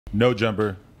No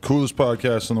Jumper, coolest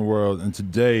podcast in the world, and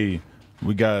today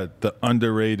we got the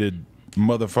underrated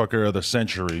motherfucker of the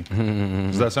century.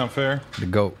 Does that sound fair? The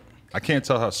GOAT. I can't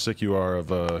tell how sick you are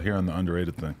of hearing the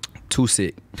underrated thing. Too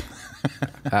sick.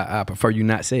 I prefer you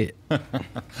not say it.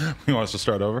 You want us to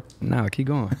start over? Nah, keep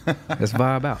going. Let's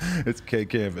vibe out. It's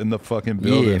KK in the fucking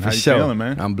building. Yeah, for how you sure. feeling,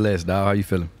 man? I'm blessed, dog. How you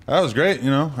feeling? That was great.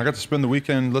 You know, I got to spend the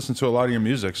weekend listening to a lot of your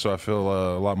music, so I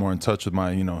feel a lot more in touch with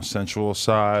my, sensual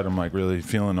side. I'm like really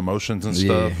feeling emotions and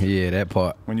stuff. Yeah, that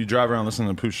part. When you drive around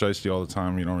listening to Pooh Shiesty all the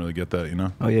time, you don't really get that, you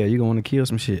know? Oh yeah, you gonna want to kill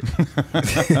some shit.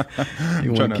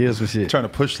 You want to kill some shit. Trying to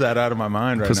push that out of my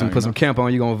mind right now. Put some camp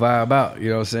on, you gonna vibe out. You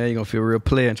know what I'm saying? You gonna feel real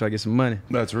player and try to get some money.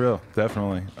 That's real,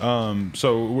 definitely.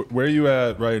 So where are you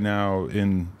at right now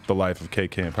in the life of K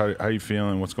Camp? How are you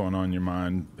feeling? What's going on in your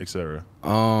mind, etc.?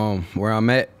 Where I'm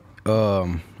at,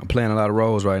 I'm playing a lot of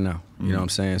roles right now. You know what I'm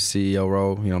saying? CEO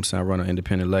role. You know what I'm saying? I run an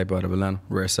independent label out of Atlanta,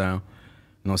 Rare Sound.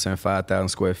 You know what I'm saying? 5,000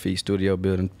 square feet, studio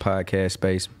building, podcast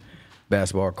space,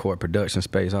 basketball court, production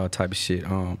space, all type of shit.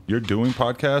 You're doing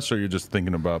podcasts, or you're just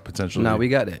thinking about potentially? No, we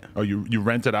got that. Oh, you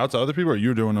rent it out to other people, or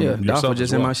you're doing them yourself? Yeah, Dolph was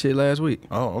just in my shit last week.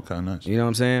 Oh, okay, nice. You know what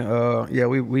I'm saying? Yeah,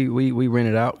 we rent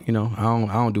it out. You know, I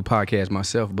don't do podcasts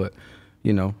myself, but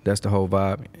you know that's the whole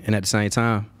vibe. And at the same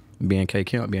time, being K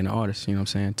Camp, being an artist, you know what I'm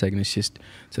saying, taking this shit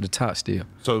to the top still.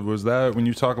 So was that, when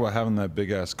you talk about having that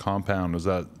big ass compound, was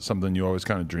that something you always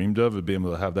kind of dreamed of being able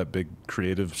to have that big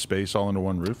creative space all under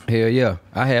one roof? Hell yeah,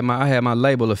 I had my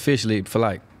label officially for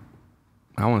like,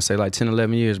 I want to say like 10,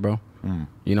 11 years, bro.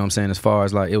 You know what I'm saying? As far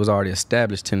as like, it was already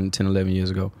established 10, 11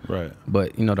 years ago. Right.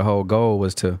 But you know, the whole goal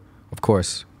was to, of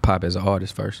course, pop as an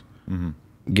artist first,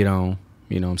 get on,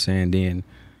 you know what I'm saying, then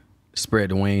spread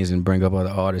the wings and bring up other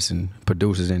artists and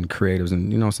producers and creatives and,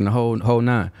 you know what I'm saying, the whole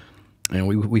nine. And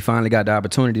we finally got the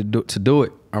opportunity to do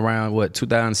it around,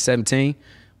 2017.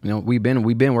 You know, we've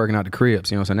been working out the cribs,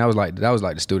 you know what I'm saying? That was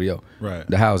like the studio. Right.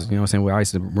 The houses, you know what I'm saying, where I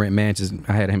used to rent mansions.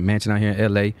 I had a mansion out here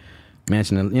in LA,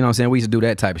 mansion, you know what I'm saying? We used to do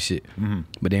that type of shit.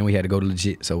 But then we had to go to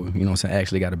legit. So, you know what I'm saying,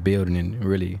 actually got a building and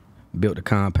really built a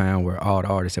compound where all the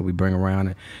artists that we bring around,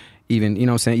 and even, you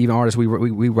know what I'm saying, even artists we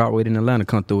rock with in Atlanta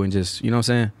come through and just, you know what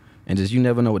I'm saying? And just, you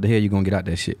never know what the hell you're gonna get out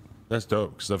that shit. That's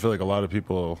dope, because I feel like a lot of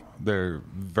people, their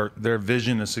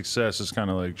vision of success is kind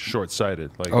of like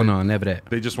short-sighted. Like, no, never that.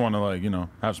 They just want to, like,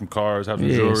 have some cars, have some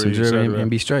jewelry,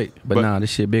 and be straight. But nah, this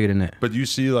shit bigger than that. But you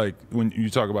see, like, when you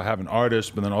talk about having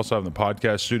artists, but then also having the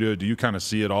podcast studio, do you kind of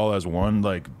see it all as one?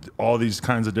 Like, all these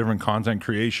kinds of different content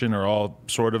creation are all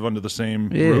sort of under the same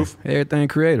roof? Everything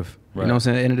creative. Right. You know what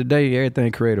I'm saying? At the end of the day,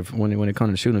 everything creative. When it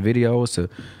comes to shooting videos, to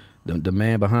the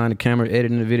man behind the camera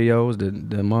editing the videos, the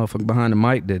motherfucker behind the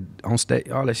mic, that on stage,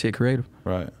 all that shit creative.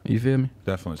 Right. You feel me?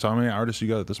 Definitely. So how many artists you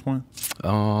got at this point?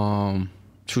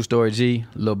 True Story G,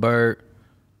 Lil Bird,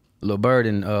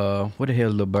 and what the hell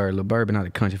is Lil Bird? Lil Bird been out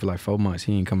of the country for like 4 months.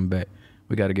 He ain't coming back.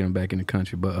 We got to get him back in the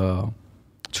country. But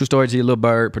True Story G, Lil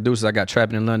Bird, producers. I got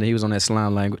Trapping in London. He was on that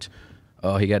Slime Language.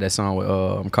 He got that song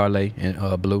with Carlay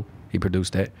and Blue. He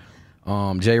produced that.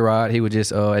 J-Rod, he was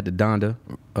just at the Donda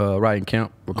writing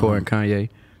camp, recording Kanye.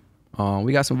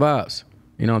 We got some vibes.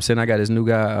 You know what I'm saying? I got this new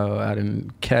guy out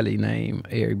in Cali named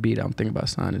Eric B that I'm thinking about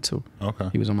signing to. Okay.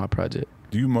 He was on my project.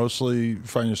 Do you mostly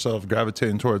find yourself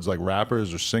gravitating towards like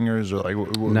rappers or singers, or like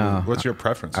what's your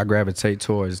preference? I gravitate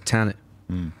towards talent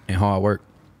and hard work.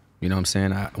 You know what I'm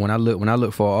saying? When I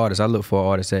look for an artist, I look for an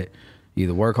artist that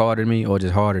either work harder than me or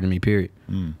just harder than me, period.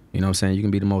 You know what I'm saying? You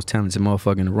can be the most talented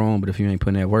motherfucker in the room, but if you ain't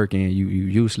putting that work in, you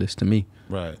useless to me.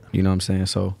 Right. You know what I'm saying?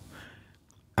 So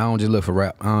I don't just look for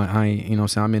rap. I ain't, you know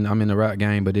what I'm saying? I'm in the rap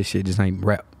game, but this shit just ain't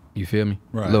rap. You feel me?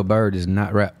 Right. Lil Bird is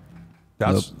not rap.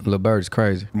 Lil Bird is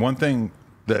crazy. One thing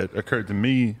that occurred to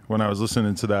me when I was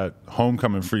listening to that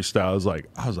Homecoming freestyle, I was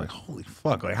like, holy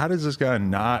fuck, like, how does this guy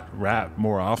not rap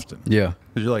more often? Yeah.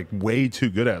 Because you're like way too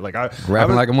good at it. Like,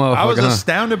 rapping like a motherfucker. I was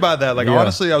astounded by that. Like,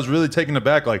 honestly, I was really taken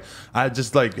aback. Like, I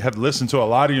just like have listened to a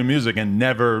lot of your music and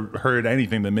never heard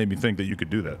anything that made me think that you could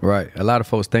do that. Right. A lot of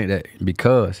folks think that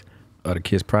because of the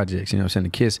Kiss projects, you know what I'm saying? The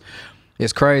Kiss,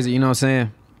 it's crazy, you know what I'm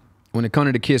saying? When it comes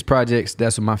to the Kiss projects,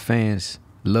 that's what my fans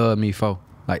love me for,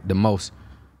 like the most.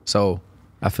 So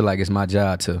I feel like it's my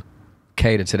job to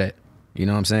cater to that. You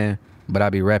know what I'm saying? But I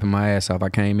be rapping my ass off. I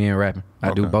came in rapping.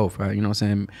 I do both, right? You know what I'm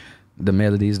saying? The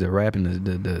melodies, the rapping,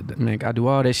 the man, I do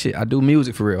all that shit. I do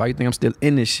music for real. Why you think I'm still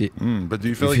in this shit? But do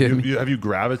you feel like have you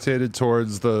gravitated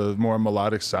towards the more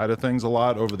melodic side of things a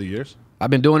lot over the years?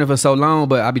 I've been doing it for so long,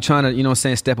 but I be trying to, you know what I'm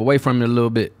saying, step away from it a little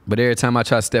bit. But every time I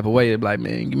try to step away, it's like,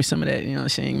 man, give me some of that, you know what I'm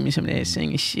saying? Give me some of that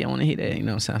singing shit. I want to hear that, you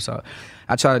know what I'm saying? So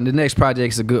I try to, the next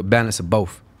project is a good balance of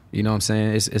both. You know what I'm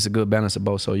saying? It's a good balance of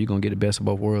both, so you're going to get the best of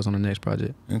both worlds on the next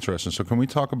project. Interesting. So can we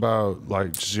talk about,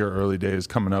 like, just your early days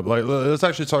coming up? Like, let's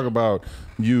actually talk about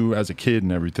you as a kid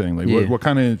and everything. Like, what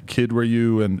kind of kid were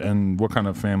you, and what kind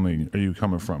of family are you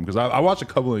coming from? Because I watched a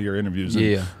couple of your interviews,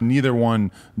 and neither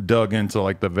one dug into,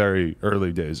 like, the very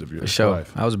early days of your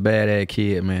life. I was a bad-ass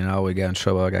kid, man. I always got in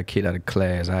trouble. I got kicked out of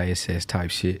class, ISS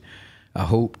type shit. I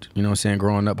hooped, you know what I'm saying?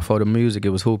 Growing up, before the music, it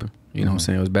was hooping. You know what I'm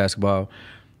saying? It was basketball.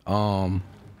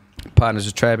 Partners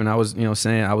was trapping. I was, you know what I'm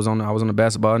saying, I was on the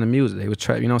basketball and the music. They was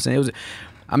trapping, you know what I'm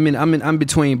saying? I'm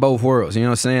between both worlds, you know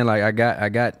what I'm saying? Like I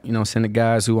got, you know what I'm saying, the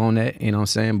guys who own that, you know what I'm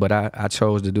saying? But I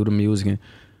chose to do the music and,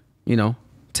 you know,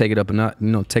 take it up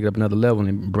another level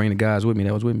and bring the guys with me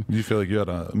that was with me. Do you feel like you had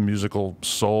a musical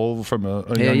soul from a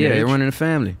young age? Yeah, running the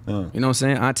family. You know what I'm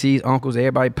saying? Aunties, uncles,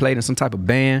 everybody played in some type of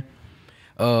band.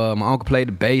 My uncle played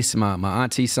the bass. My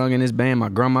auntie sung in this band. My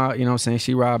grandma, you know what I'm saying,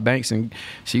 she robbed banks, and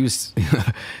she was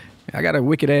I got a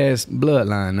wicked ass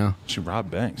bloodline now. She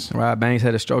robbed banks? Robbed banks,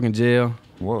 had a stroke in jail.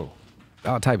 Whoa.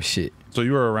 All type of shit. So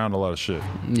you were around a lot of shit.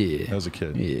 Yeah. As a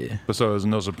kid. Yeah. But so it was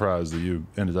no surprise that you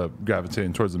ended up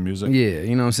gravitating towards the music? Yeah,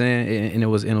 you know what I'm saying? And it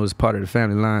was part of the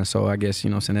family line, so I guess, you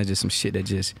know what I'm saying, that's just some shit that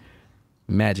just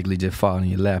magically just fall in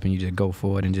your lap and you just go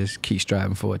for it and just keep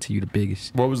striving for it till you the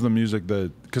biggest. What was the music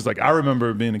that, because like I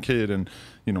remember being a kid and,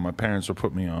 you know, my parents would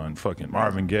put me on fucking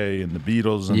Marvin Gaye and the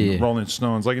Beatles and the Rolling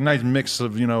Stones, like a nice mix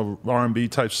of, you know, R&B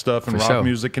type stuff and rock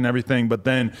music and everything. But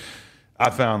then I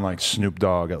found like Snoop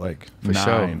Dogg at like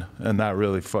 9, and that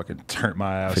really fucking turned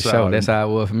my ass out. For sure, that's how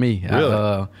it was for me.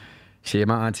 Really? Shit,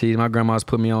 my aunties, my grandmas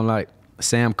put me on like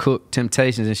Sam Cooke,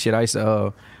 Temptations and shit. I used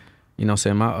to, you know what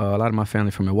I'm saying, a lot of my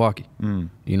family from Milwaukee. You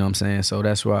know what I'm saying? So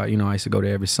that's why, you know, I used to go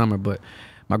there every summer. But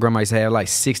my grandma used to have like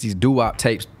 60s doo-wop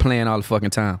tapes playing all the fucking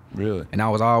time. Really? And I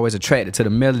was always attracted to the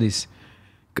melodies.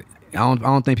 I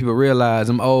don't think people realize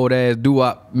them old ass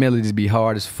doo-wop melodies be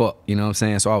hard as fuck. You know what I'm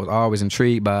saying? So I was always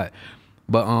intrigued by it.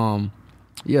 But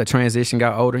yeah, transition,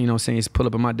 got older, you know what I'm saying? Used to pull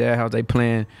up at my dad's house, they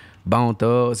playing Bone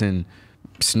Thugs and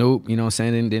Snoop, you know what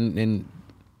I'm saying? Then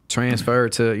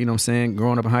transferred to, you know what I'm saying,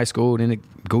 growing up in high school, then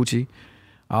Gucci,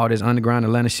 all this underground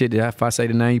Atlanta shit that if I say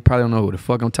the name, you probably don't know who the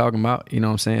fuck I'm talking about, you know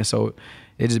what I'm saying? So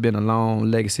it's just been a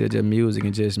long legacy of just music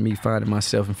and just me finding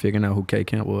myself and figuring out who K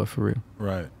Camp was for real.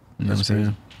 Right. You know what I'm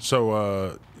saying?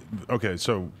 So, okay,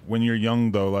 so when you're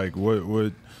young though, like what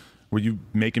were you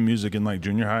making music in like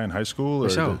junior high and high school, or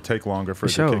did it take longer for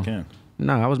it to kick in?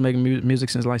 No, I was making music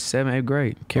since like 7th, 8th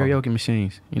grade. Karaoke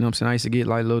machines. You know what I'm saying? I used to get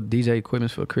like little DJ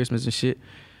equipment for Christmas and shit.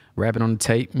 Rapping on the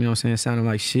tape, you know what I'm saying? Sounding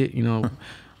like shit, you know.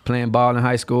 Playing ball in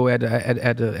high school at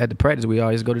the practice, we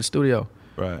always go to the studio.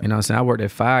 Right. You know what I'm saying? I worked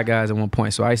at Five Guys at one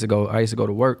point, so I used to go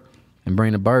to work and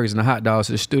bring the burgers and the hot dogs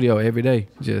to the studio every day.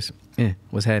 Just,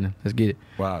 what's happening? Let's get it.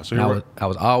 Wow. So I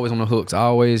was always on the hooks.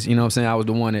 Always, you know what I'm saying? I was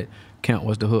the one that count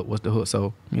what's the hook.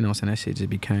 So, you know what I'm saying? That shit just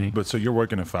became. But so you're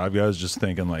working at Five Guys just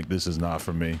thinking like, this is not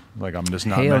for me. Like, I'm just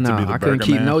not Hell meant to be the I burger couldn't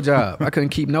keep man. no job. I couldn't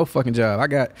keep no fucking job. I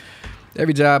got,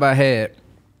 every job I had,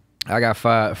 I got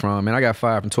fired from, and I got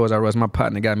fired from Toys R Us. My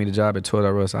partner got me the job at Toys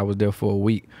R Us. I was there for a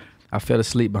week. I fell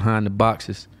asleep behind the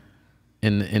boxes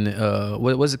in the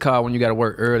what's it called when you got to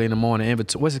work early in the morning?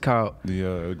 What's it called?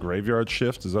 The graveyard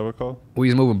shift, is that what it's called? We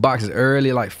was moving boxes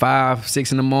early, like 5,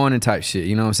 6 in the morning type shit,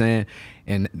 you know what I'm saying?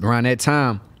 And around that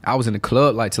time, I was in the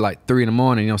club like till like 3 in the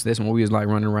morning, you know, so that's when we was like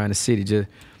running around the city just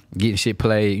getting shit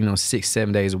played, you know, 6,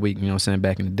 7 days a week, you know what I'm saying,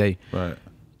 back in the day. Right.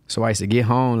 So I used to get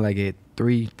home like at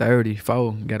 3:30,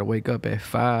 4, gotta wake up at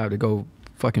 5 to go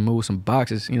fucking move some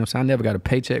boxes. You know what I'm saying? I never got a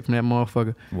paycheck from that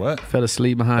motherfucker. What? Fell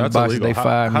asleep behind the boxes. Illegal. They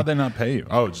fired me. How'd they not pay you?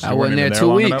 Oh, just I wasn't there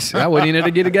 2 weeks. I wasn't even there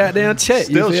to get a goddamn check.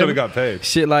 Still should have got paid.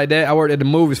 Shit like that. I worked at the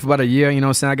movies for about a year. You know what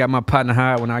I'm saying? I got my partner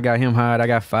hired. When I got him hired, I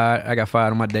got fired. I got fired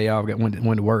on my day off. Went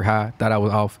to work high. Thought I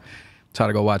was off. Tried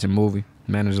to go watch a movie.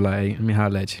 Manager's like, hey, let me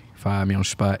holler at you. Fired me on the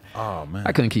spot. Oh man.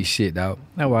 I couldn't keep shit out.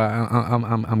 That's why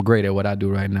I'm great at what I do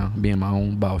right now, being my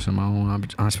own boss and my own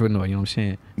entrepreneur. You know what I'm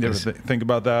saying? You ever think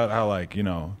about that? How like, you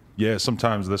know, yeah,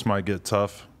 sometimes this might get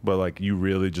tough, but like you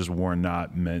really just were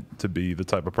not meant to be the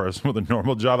type of person with a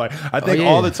normal job. Like I think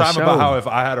all the time about how if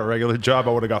I had a regular job,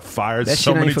 I would have got fired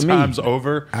so many times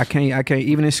over. I can't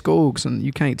even in school,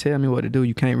 you can't tell me what to do.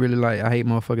 You can't really like. I hate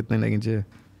motherfuckers think they can just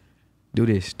do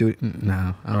this, do it.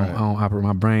 No, I don't operate.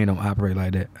 My brain don't operate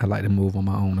like that. I like to move on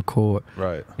my own accord,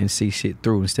 right, and see shit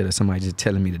through instead of somebody just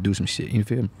telling me to do some shit. You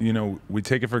feel me? You know, we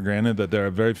take it for granted that there are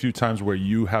very few times where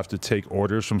you have to take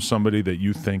orders from somebody that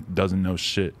you think doesn't know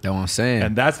shit. That's what I'm saying.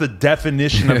 And that's the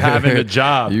definition of having a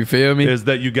job. You feel me? Is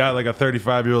that you got like a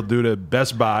 35-year-old dude at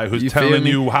Best Buy who's telling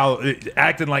you how,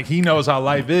 acting like he knows how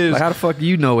life is. Like how the fuck do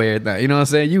you know everything? You know what I'm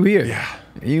saying? You here. Yeah.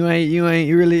 You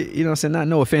ain't really, you know what I'm saying? Not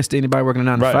no offense to anybody working a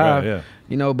 9 to 5. Right, yeah.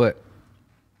 You know, but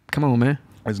come on, man.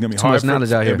 It's gonna be too much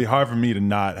knowledge out here. It'd be hard for me to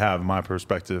not have my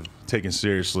perspective taken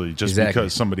seriously just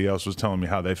because somebody else was telling me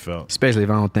how they felt. Especially if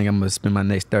I don't think I'm gonna spend my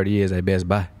next 30 years at Best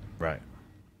Buy. Right.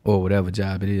 Or whatever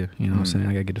job it is. You know what I'm saying?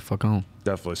 I gotta get the fuck on.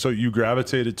 Definitely. So you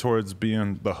gravitated towards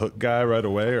being the hook guy right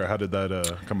away, or how did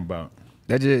that come about?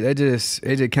 It just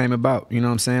came about. You know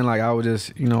what I'm saying? Like I was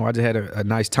just, you know, I just had a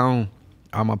nice tone.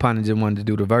 All my partners just wanted to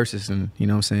do the verses, and you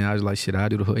know what I'm saying? I was like, shit, I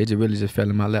do the hook. It just really just fell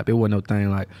in my lap. It wasn't no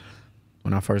thing like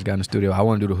when I first got in the studio, I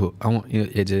want to do the hook.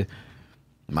 It just,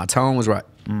 my tone was right.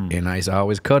 And I used to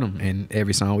always cut them. And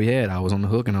every song we had, I was on the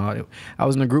hook and all. I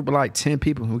was in a group of like 10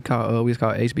 people. We was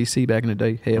called HBC back in the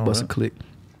day, Head Bust and Click.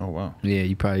 Oh, wow. Yeah,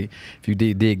 you probably, if you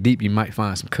dig deep, you might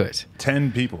find some cuts.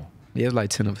 10 people? Yeah, it was like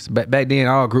 10 of us. Back then,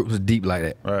 all groups was deep like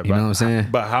that. Right, you know what I'm saying?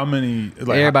 But how many?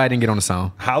 Like, everybody didn't get on the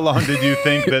song. How long did you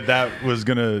think that was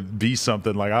gonna be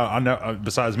something? Like I know,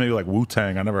 besides maybe like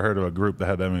Wu-Tang, I never heard of a group that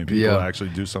had that many people actually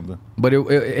do something. But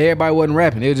everybody wasn't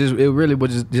rapping. It really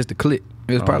was just a clique.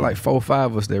 It was probably like 4 or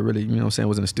 5 of us that really, you know what I'm saying,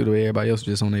 was in the studio. Everybody else was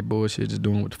just on their bullshit, just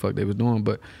doing what the fuck they was doing.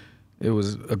 But it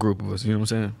was a group of us, you know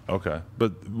what I'm saying? Okay.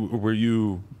 But were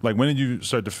you, like, when did you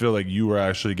start to feel like you were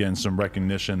actually getting some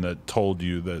recognition that told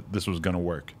you that this was gonna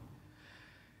work?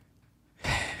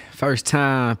 First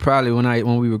time, probably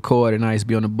when we recorded, and I used to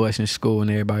be on the bus in school,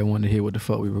 and everybody wanted to hear what the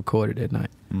fuck we recorded that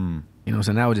night. You know what I'm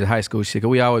saying? That was just high school shit. Cause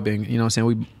we always been, you know what I'm saying?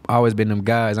 We always been them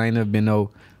guys. I ain't never been no,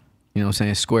 you know what I'm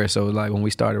saying, square. So like when we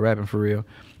started rapping for real,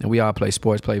 and we all play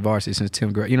sports, play varsity since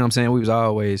 10th grade. You know what I'm saying? We was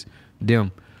always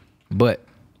them. But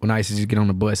when I used to just get on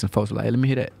the bus and folks were like, hey, let me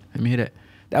hear that. Let me hear that.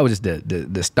 That was just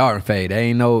the starting fade. They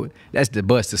ain't no, that's the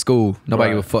bus to school.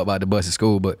 Nobody give a fuck about the bus to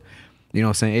school. But you know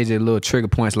what I'm saying? It's just little trigger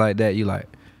points like that. You like,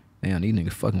 damn, these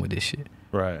niggas fucking with this shit.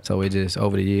 Right. So it just,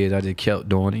 over the years, I just kept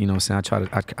doing it. You know what I'm saying?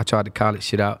 I tried to college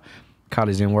shit out.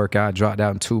 College didn't work out. I dropped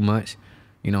out in 2 months.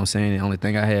 You know what I'm saying? The only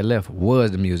thing I had left was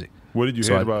the music. What did you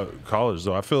hate about college,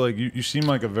 though? I feel like you seem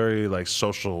like a very like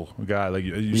social guy. Like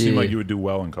you seem like you would do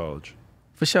well in college.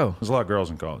 For sure. There's a lot of girls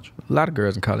in college. A lot of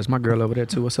girls in college. My girl over there,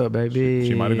 too. What's up, baby?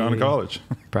 She might have gone to college.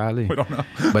 Probably. We don't know.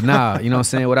 But nah, you know what I'm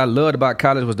saying? What I loved about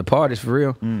college was the parties, for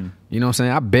real. You know what I'm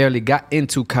saying? I barely got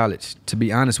into college, to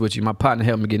be honest with you. My partner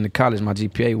helped me get into college. My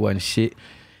GPA wasn't shit.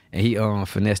 And he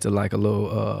finessed it like a little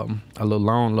loan, a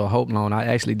little hope loan. I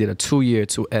actually did a 2-year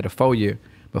at a 4-year.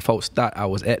 But folks thought I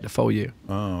was at the 4-year.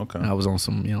 Oh, okay. And I was on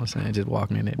some, you know what I'm saying, just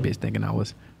walking in that bitch thinking I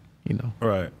was, you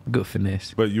know, good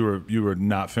finesse. But you were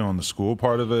not feeling the school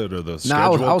part of it or the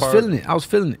schedule part? I was feeling it. I was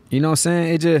feeling it. You know what I'm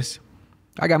saying? It just,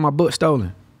 I got my book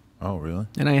stolen. Oh, really?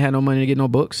 And I ain't had no money to get no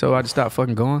books, so I just stopped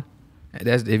fucking going.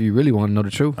 That's if you really want to know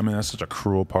the truth. I mean, that's such a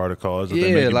cruel part of college that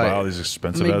they make you buy all these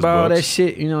expensive ass books. Buy all that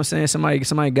shit, you know what I'm saying?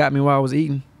 Somebody got me while I was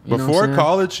eating. Before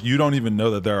college, you don't even know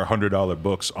that there are $100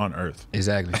 books on earth.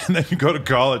 Exactly. And then you go to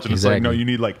college and it's like, no, you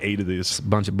need like 8 of these. It's a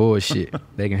bunch of bullshit.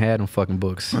 They can have them fucking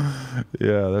books.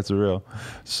 Yeah, that's real.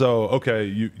 So, okay,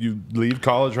 you leave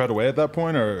college right away at that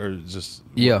point, or just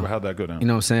how'd that go down? You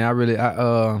know what I'm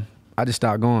saying? I just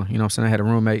stopped going. You know what I'm saying? I had a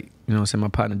roommate, you know what I'm saying, my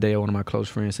partner Dale, one of my close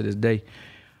friends to this day.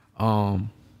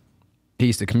 He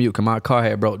used to commute because my car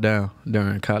had broke down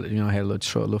during college. You know, I had a little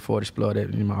truck, a little Ford Explorer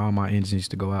that, you know, all my engines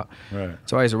used to go out. Right.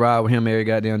 So I used to ride with him every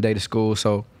goddamn day to school.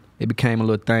 So it became a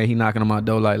little thing. He knocking on my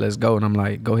door like, let's go. And I'm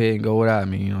like, go ahead and go without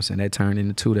me. You know what I'm saying? That turned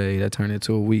into 2 days. That turned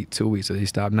into a week, 2 weeks. So he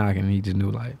stopped knocking and he just knew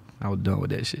like I was done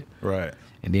with that shit. Right.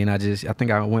 And then I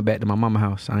think I went back to my mama's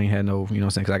house. I ain't had no, you know what I'm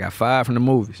saying, because I got fired from the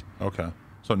movies. Okay.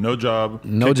 So no job.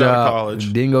 No job. Out of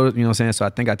college. Didn't go, you know what I'm saying? So I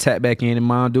think I tapped back in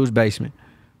my dude's basement,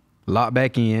 locked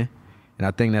back in. And I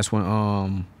think that's when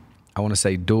I want to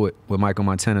say Do It with Michael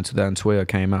Montana 2012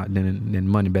 came out. Then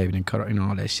Money Baby, then Cut, you know,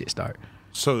 all that shit started.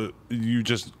 So you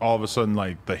just all of a sudden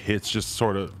like the hits just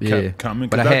sort of kept coming.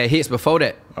 But I had hits before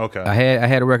that. Okay. I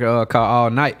had a record called All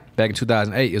Night back in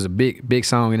 2008. It was a big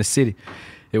song in the city.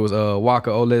 It was Walker,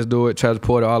 Oh Let's Do It, Travis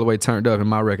Porter, All the Way Turned Up in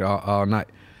my record all Night.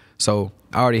 So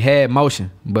I already had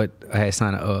motion, but I had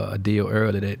signed a deal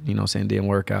early that, you know what I'm saying, didn't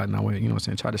work out, and I went, you know what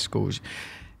I'm saying, tried to school.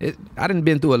 I done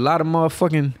been through a lot of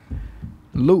motherfucking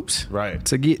loops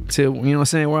to get to, you know what I'm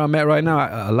saying, where I'm at right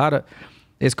now.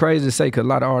 It's crazy to say because a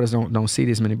lot of artists don't see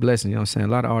this many blessings, you know what I'm saying? A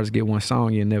lot of artists get one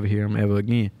song, you'll never hear them ever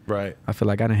again. Right. I feel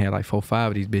like I done had like 4 or 5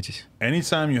 of these bitches.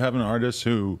 Anytime you have an artist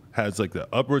who has like the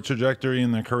upward trajectory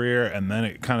in their career and then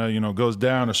it kind of, you know, goes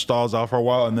down or stalls out for a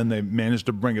while and then they manage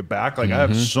to bring it back, like I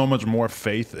have so much more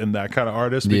faith in that kind of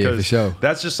artist because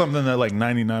that's just something that like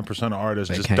 99% of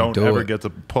artists just don't ever get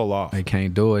to pull off. They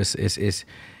can't do it. It's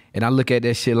and I look at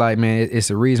that shit like, man,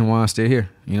 it's a reason why I'm still here.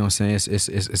 You know what I'm saying?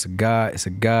 It's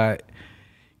a God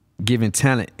giving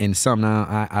talent in something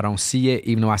I don't see yet,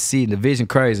 even though I see the vision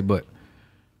crazy, but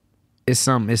it's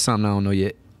something I don't know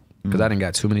yet because I didn't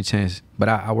got too many chances. But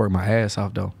I work my ass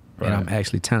off though, and I'm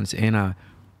actually talented, and I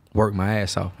work my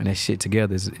ass off, and that shit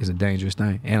together is a dangerous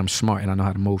thing. And I'm smart, and I know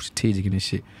how to move strategic in this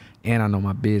shit, and I know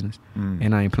my business,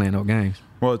 and I ain't playing no games.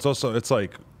 Well, it's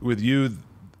like with you,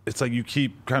 it's like you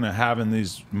keep kind of having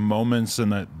these moments,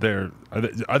 and that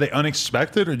are they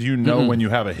unexpected, or do you know when you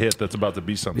have a hit that's about to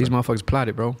be something? These motherfuckers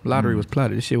plotted, bro. Lottery was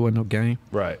plotted. This shit wasn't no game.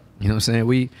 Right. You know what I'm saying?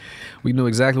 We knew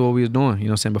exactly what we was doing. You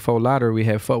know what I'm saying? Before Lottery, we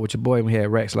had Fuck With Your Boy, and we had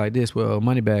racks like this with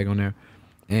Moneybag on there.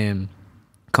 And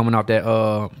coming off that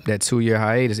 2-year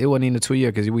hiatus, it wasn't even a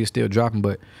 2-year because we were still dropping,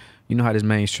 but you know how this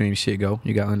mainstream shit go.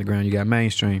 You got underground, you got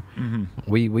mainstream.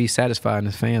 We satisfying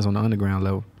the fans on the underground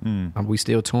level. We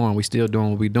still touring, we still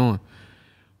doing what we doing.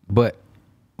 But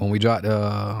when we dropped,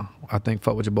 I think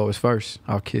Fuck With Your Boy was first,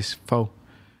 off Kiss 4,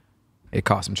 it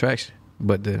caught some traction.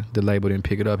 But the label didn't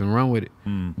pick it up and run with it.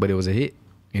 But it was a hit.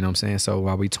 You know what I'm saying? So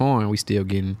while we touring, we still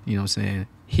getting, you know what I'm saying,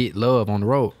 hit love on the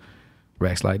road.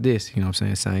 Racks like this, you know what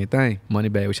I'm saying? Same thing.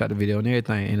 Moneybag, we shot the video and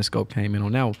everything. Interscope came in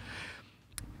on that one.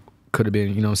 Could have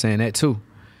been, you know what I'm saying, that too.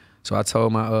 So I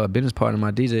told my business partner,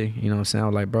 my DJ, you know what I'm saying, I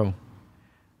was like, bro,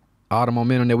 all the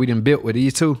momentum that we done built with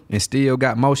these two and still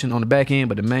got motion on the back end,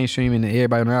 but the mainstream and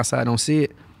everybody on the outside don't see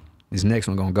it, this next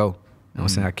one gonna go. You know what I'm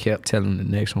saying? I kept telling them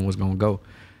the next one was gonna go.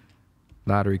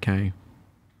 Lottery came.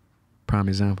 Prime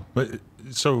example. But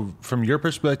so from your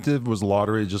perspective, was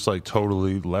Lottery just like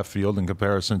totally left field in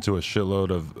comparison to a shitload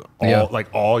of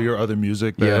all your other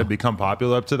music that had become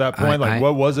popular up to that point?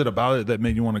 What was it about it that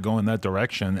made you want to go in that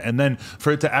direction? And then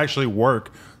for it to actually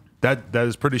work, that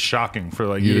is pretty shocking for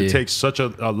like you to take such a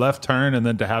left turn and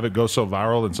then to have it go so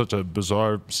viral in such a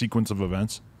bizarre sequence of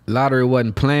events. Lottery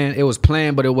wasn't playing. It was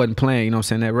playing, but it wasn't playing. You know what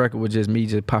I'm saying? That record was just me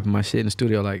just popping my shit in the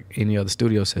studio like any other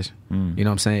studio session. You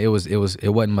know what I'm saying? It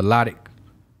wasn't melodic.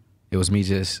 It was me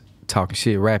just talking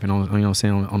shit, rapping on, you know what I'm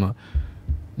saying, on a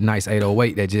nice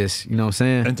 808 that just, you know what I'm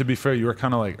saying? And to be fair, you were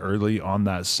kind of like early on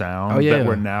that sound that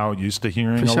we're now used to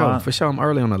hearing a lot. For sure, I'm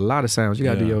early on a lot of sounds. You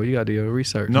gotta do your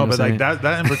research. No, but like that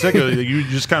in particular, you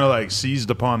just kind of like seized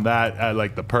upon that at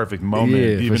like the perfect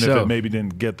moment, even if it maybe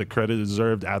didn't get the credit it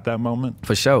deserved at that moment.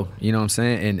 For sure, you know what I'm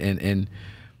saying? And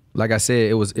like I said,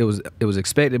 it was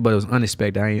expected, but it was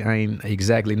unexpected. I ain't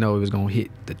exactly know it was gonna hit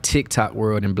the TikTok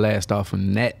world and blast off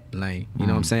from that lane. You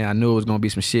know what I'm saying? I knew it was gonna be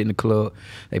some shit in the club.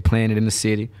 They playing it in the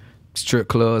city, strip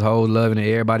clubs, hoes loving it,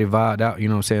 everybody vibed out. You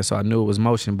know what I'm saying? So I knew it was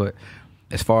motion. But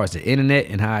as far as the internet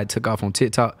and how it took off on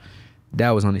TikTok,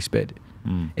 that was unexpected.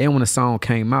 And when the song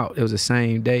came out, it was the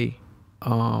same day.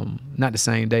 Not the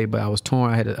same day, but I was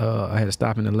touring. I had to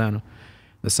stop in Atlanta.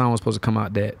 The song was supposed to come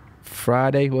out that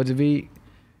Friday. What's it be?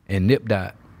 And Nip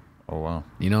died. Oh, wow.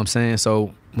 You know what I'm saying?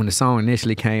 So when the song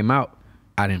initially came out,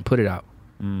 I didn't put it out.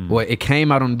 Well, it came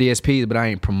out on the DSPs, but I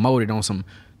ain't promoted on some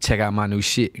check out my new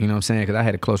shit. You know what I'm saying? Because I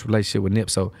had a close relationship with Nip,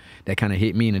 so that kind of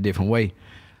hit me in a different way.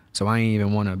 So I ain't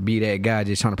even want to be that guy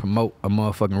just trying to promote a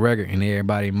motherfucking record and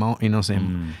everybody, you know what I'm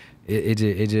saying? It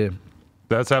just...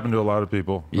 That's happened to a lot of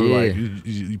people. Like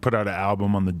you put out an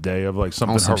album on the day of like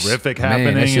something horrific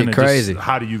happening, that shit and crazy.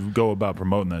 How do you go about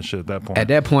promoting that shit at that point? At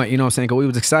that point, you know what I'm saying? Because we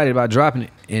was excited about dropping it,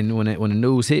 and when the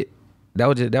news hit, that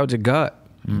was just God.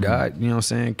 God, you know what I'm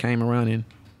saying, came around and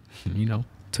you know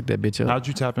took that bitch up. How'd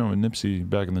you tap in with Nipsey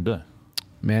back in the day?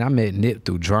 Man, I met Nip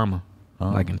through drama,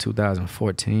 like in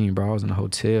 2014, bro. I was in a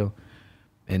hotel,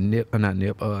 and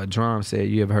Drum said,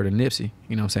 "You ever heard of Nipsey?"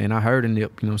 You know what I'm saying? I heard of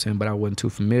Nip, you know what I'm saying, but I wasn't too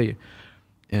familiar.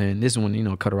 And this one, you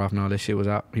know, Cut Her Off and all that shit was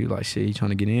out. He was like, shit, he trying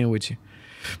to get in with you.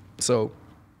 So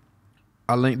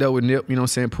I linked up with Nip, you know what I'm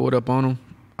saying, pulled up on him.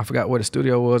 I forgot where the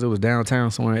studio was. It was downtown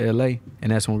somewhere in LA.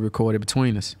 And that's when we recorded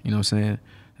Between Us, you know what I'm saying?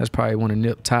 That's probably one of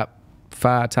Nip top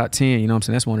 5, top 10, you know what I'm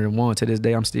saying? That's one of them ones. To this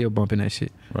day, I'm still bumping that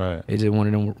shit. Right. It's just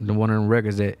one of them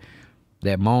records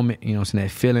that moment, you know what I'm saying,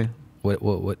 that feeling,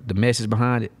 what the message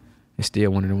behind it, it's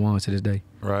still one of them ones to this day.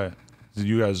 Right. Did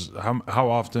you guys? How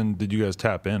often did you guys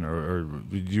tap in, or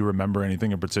do you remember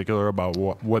anything in particular about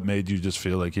what made you just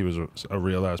feel like he was a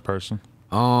real ass person?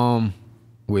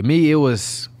 With me, it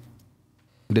was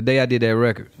the day I did that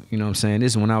record. You know what I'm saying?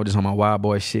 This is when I was just on my wild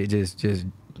boy shit, just you know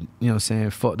what I'm saying,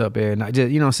 fucked up every night,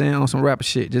 just you know what I'm saying, on some rapper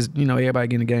shit. Just you know, everybody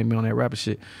getting the game on that rapper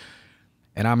shit.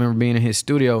 And I remember being in his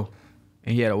studio,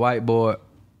 and he had a whiteboard,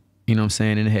 you know what I'm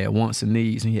saying, and it had wants and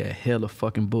needs, and he had hella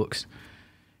fucking books.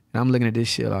 And I'm looking at this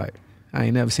shit like, I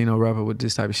ain't never seen no rapper with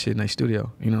this type of shit in their studio.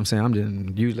 You know what I'm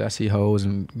saying? Usually I see hoes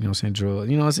and, you know what I'm saying,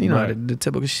 drugs. You know what I'm saying? The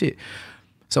typical shit.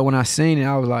 So when I seen it,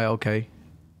 I was like, okay,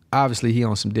 obviously he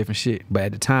on some different shit. But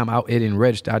at the time, it didn't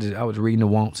register. I was reading the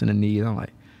wants and the needs. I'm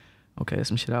like, okay, that's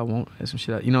some shit I want. That's some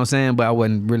shit you know what I'm saying? But I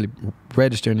wasn't really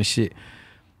registering the shit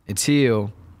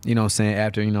until, you know what I'm saying,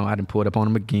 after, you know, I done pulled up on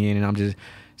him again, and I'm just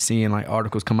seeing like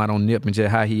articles come out on Nip and just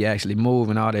how he actually move,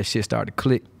 and all that shit started to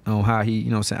click on how he,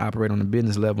 you know what I'm saying, operate on the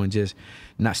business level and just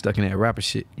not stuck in that rapper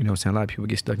shit. You know what I'm saying? A lot of people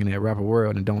get stuck in that rapper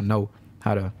world and don't know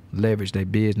how to leverage their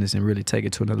business and really take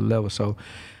it to another level. So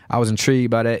I was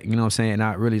intrigued by that, you know what I'm saying? And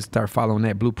I really started following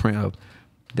that blueprint of,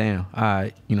 damn, all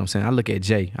right, you know what I'm saying? I look at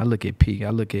Jay, I look at P, I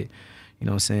look at, you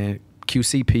know what I'm saying,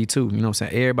 QCP too, you know what I'm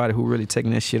saying? Everybody who really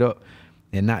taking that shit up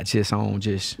and not just on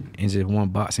just one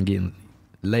box and getting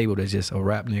labeled as just a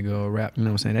rap nigga or a rap, you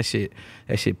know what I'm saying?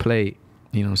 That shit played,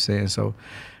 you know what I'm saying? So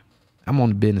I'm on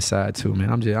the business side too,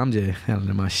 man. I'm just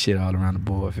handling my shit all around the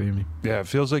board, feel me? Yeah, it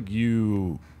feels like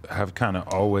you have kind of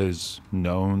always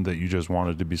known that you just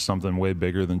wanted to be something way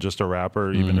bigger than just a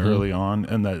rapper, even early on,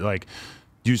 and that like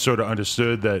you sort of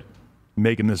understood that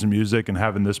making this music and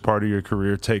having this part of your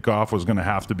career take off was going to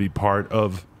have to be part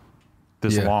of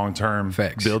this long-term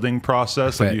building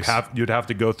process. Like you'd have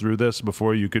to go through this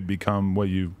before you could become what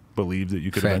you believe that you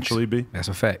could eventually be. That's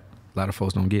a fact. A lot of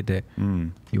folks don't get that.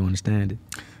 You understand it?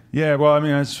 Yeah, well, I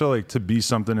mean, I just feel like to be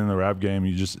something in the rap game,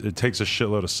 it takes a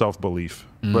shitload of self-belief.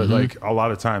 But like a lot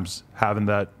of times having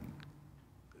that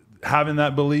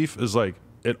belief is like,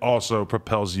 it also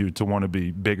propels you to want to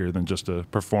be bigger than just a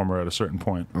performer at a certain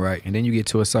point. Right. And then you get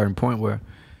to a certain point where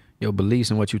your beliefs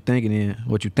and what you're thinking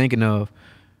of,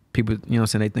 people, you know what I'm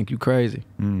saying, they think you crazy.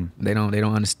 They don't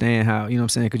understand how, you know what I'm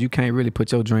saying, because you can't really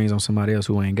put your dreams on somebody else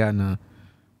who ain't got none.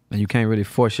 And you can't really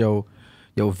force your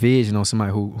vision on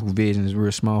somebody who vision is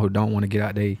real small, who don't want to get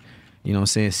out there, you know what I'm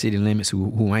saying, city limits,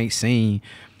 who ain't seen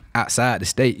outside the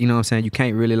state, you know what I'm saying? You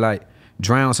can't really like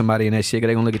drown somebody in that shit, because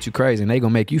they gonna look at you crazy and they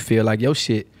gonna make you feel like your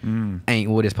shit ain't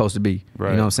what it's supposed to be.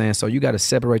 Right. You know what I'm saying? So you gotta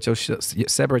separate yourself.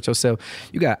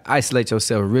 You gotta isolate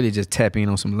yourself, really just tap in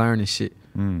on some learning shit.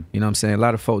 You know what I'm saying? A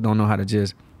lot of folk don't know how to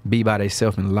just be by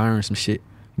themselves and learn some shit.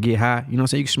 Get high, you know what I'm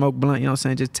saying? You can smoke blunt, you know what I'm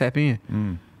saying? Just tap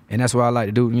in. And that's what I like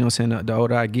to do, you know what I'm saying? The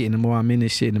older I get and the more I'm in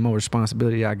this shit and the more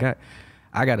responsibility I got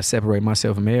to separate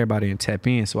myself from everybody and tap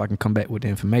in so I can come back with the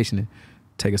information and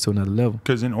take us to another level.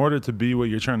 Because in order to be what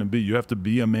you're trying to be, you have to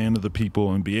be a man of the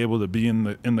people and be able to be in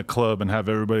the club and have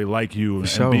everybody like you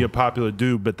and be a popular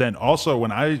dude. But then also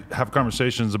when I have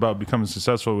conversations about becoming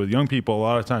successful with young people, a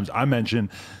lot of times I mention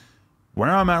where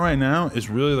I'm at right now is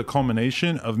really the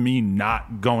culmination of me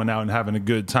not going out and having a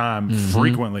good time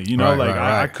frequently. You know,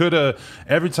 I could have,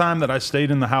 every time that I stayed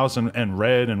in the house and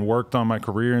read and worked on my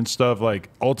career and stuff, like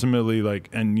ultimately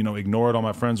and, you know, ignored all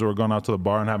my friends who were going out to the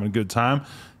bar and having a good time.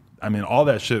 I mean, all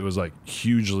that shit was like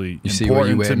hugely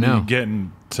important to me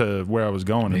getting to where I was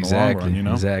going in the long run, you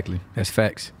know? Exactly. That's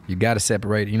facts. You got to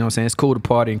separate it. You know what I'm saying? It's cool to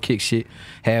party and kick shit,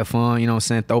 have fun, you know what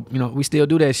I'm saying? You know, we still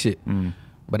do that shit.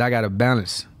 But I got to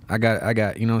balance. I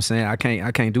got, you know what I'm saying?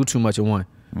 I can't do too much of one.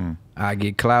 I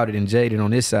get clouded and jaded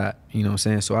on this side, you know what I'm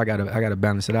saying? So I gotta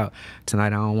balance it out. Tonight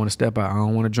I don't want to step out. I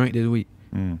don't want to drink this week.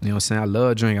 You know what I'm saying? I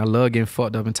love drinking. I love getting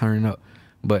fucked up and turning up.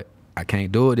 But I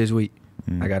can't do it this week.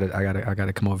 I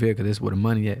gotta come over here because this is where the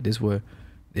money at. This where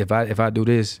if I do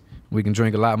this, we can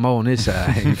drink a lot more on this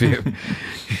side. You feel me?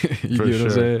 You get what I'm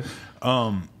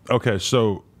saying? Okay,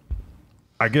 so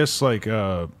I guess like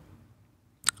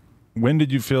when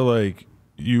did you feel like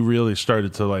you really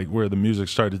started to like where the music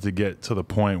started to get to the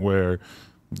point where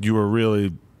you were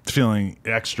really feeling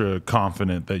extra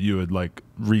confident that you had like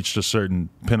reached a certain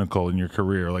pinnacle in your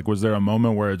career? Like, was there a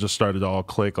moment where it just started to all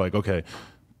click? Like, okay,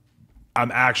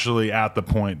 I'm actually at the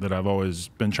point that I've always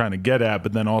been trying to get at,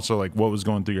 but then also like what was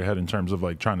going through your head in terms of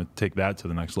like trying to take that to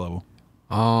the next level?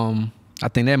 I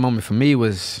think that moment for me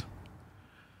was,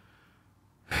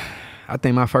 I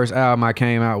think my first album I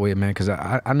came out with, man, because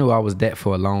I knew I was that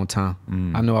for a long time.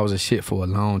 I knew I was a shit for a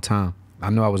long time. I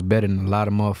knew I was better than a lot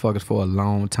of motherfuckers for a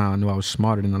long time. I knew I was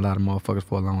smarter than a lot of motherfuckers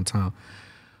for a long time.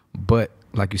 But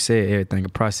like you said, everything a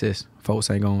process. Folks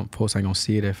ain't gonna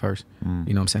see it at first. You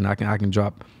know what I'm saying? I can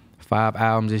drop 5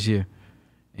 albums this year.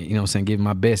 You know what I'm saying? Give it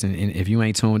my best. And if you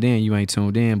ain't tuned in, you ain't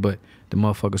tuned in. But the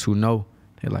motherfuckers who know,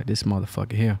 they're like, this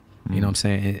motherfucker here. You know what I'm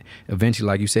saying? And eventually,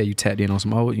 like you said, you tapped in on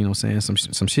some old, you know what I'm saying,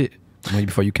 some shit. Maybe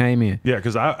before you came in. Yeah,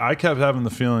 because I kept having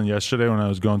the feeling yesterday when I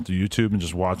was going through YouTube and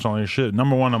just watching all your shit.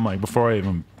 Number one, I'm like, before I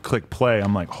even click play,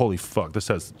 I'm like, holy fuck, this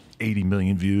has 80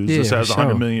 million views. Yeah, this has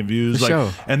 100 million views.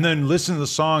 Like, and then listen to the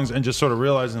songs and just sort of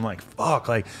realizing like, fuck,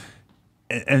 like,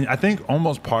 and I think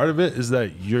almost part of it is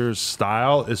that your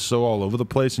style is so all over the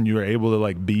place and you are able to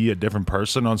like be a different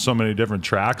person on so many different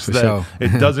tracks that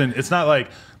it doesn't, it's not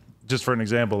like, just for an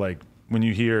example, like, when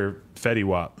you hear Fetty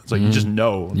Wap, it's like you just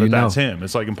know that that's him.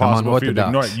 It's like impossible for you to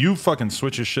ignore it. You fucking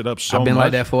switch your shit up so much. I've been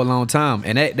like that for a long time.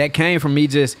 And that came from me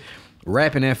just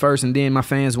rapping at first, and then my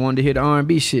fans wanted to hear the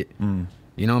R&B shit.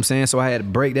 You know what I'm saying? So I had to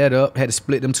break that up, had to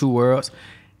split them two worlds.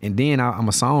 And then I'm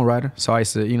a songwriter, so I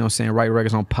used to, you know what I'm saying, write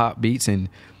records on pop beats and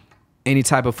any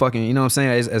type of fucking, you know what I'm saying?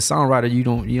 As a songwriter, you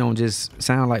don't just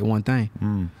sound like one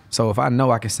thing. So if I know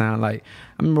I can sound like,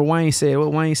 I remember Wayne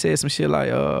said some shit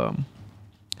like,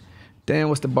 damn,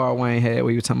 what's the bar Wayne had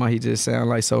where you were talking about he just sound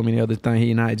like so many other things,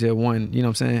 he not just one, you know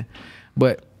what I'm saying?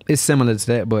 But it's similar to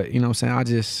that, but you know what I'm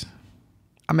saying,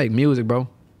 I make music, bro.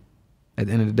 At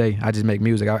the end of the day, I just make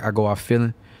music. I go out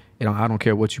feeling. I don't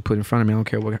care what you put in front of me. I don't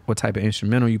care what type of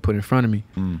instrumental you put in front of me.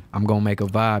 I'm going to make a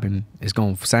vibe and it's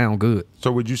going to sound good.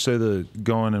 So would you say that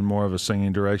going in more of a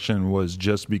singing direction was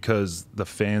just because the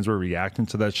fans were reacting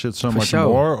to that shit so much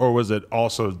more? Or was it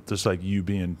also just like you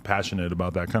being passionate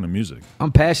about that kind of music?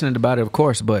 I'm passionate about it, of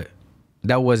course, but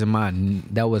that wasn't my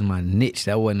niche.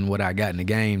 That wasn't what I got in the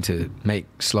game to make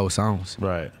slow songs.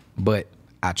 Right. But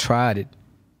I tried it.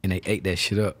 And they ate that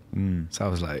shit up. So I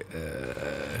was like,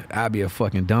 I'd be a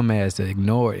fucking dumbass to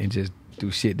ignore it and just do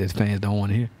shit that fans don't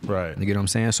want to hear. Right. You get what I'm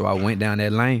saying? So I went down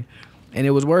that lane, and it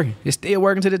was working. It's still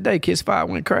working to this day. Kids 5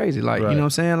 went crazy. Like, right. You know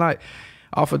what I'm saying? Like,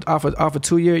 off of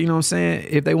 2 years, you know what I'm saying?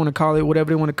 If they want to call it whatever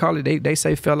they want to call it, they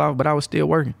say fell off, but I was still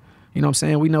working. You know what I'm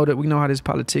saying? We know how this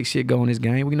politics shit go in this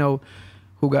game. We know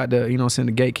who got the, you know what I'm saying,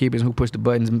 the gatekeepers, who push the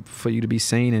buttons for you to be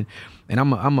seen. And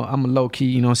I'm a low key,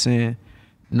 you know what I'm saying,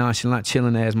 nonchalant,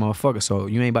 chilling ass motherfucker. So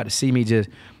you ain't about to see me just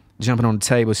jumping on the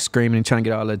table, screaming and trying to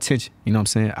get all the attention. You know what I'm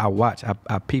saying? I watch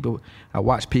people.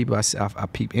 I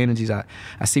peep energies. I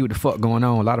see what the fuck going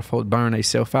on. A lot of folks burn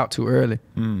themselves out too early.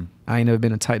 I ain't never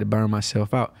been the type to burn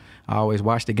myself out. I always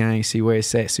watch the game, see where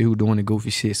it's at, see who doing the goofy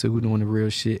shit, see who doing the real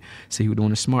shit, see who doing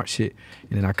the smart shit.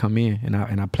 And then I come in and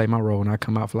I play my role, and I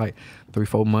come out for like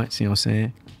 3-4 months, you know what I'm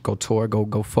saying? Go tour,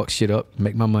 go fuck shit up,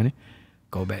 make my money,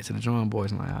 go back to the drawing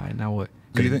boards and like, all right, now what?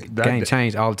 Do you think that game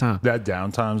changed all the time? That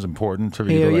downtime's important for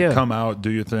you to like come out, do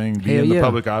your thing, be in the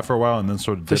public eye for a while, and then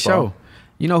sort of dip off?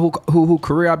 You know who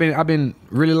career I've been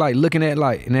really like looking at,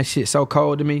 like, and that shit so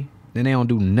cold to me. Then they don't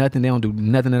do nothing. They don't do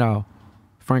nothing at all.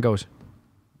 Frank Ocean.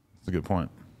 That's a good point.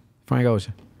 Frank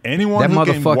Ocean. Anyone who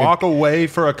can walk away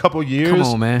for a couple years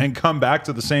and come back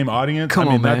to the same audience. Come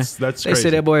on, man. That's crazy. They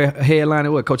said that boy headlined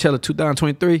at what, Coachella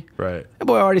 2023. Right. That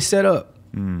boy already set up.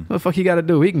 What the fuck he got to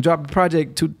do? He can drop the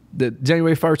project to the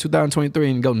January 1st,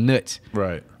 2023 and go nuts.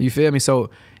 Right. You feel me? So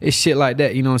it's shit like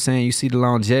that, you know what I'm saying? You see the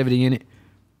longevity in it,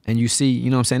 and you see, you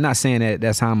know what I'm saying? Not saying that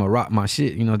that's how I'm going to rock my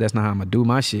shit. You know, that's not how I'm going to do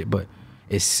my shit, but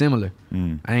it's similar.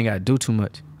 I ain't got to do too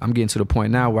much. I'm getting to the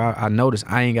point now where I notice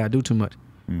I ain't got to do too much.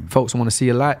 Folks want to see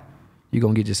a lot, you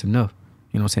going to get just enough.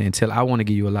 You know what I'm saying? Until I want to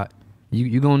give you a lot.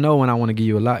 You gonna know when I want to give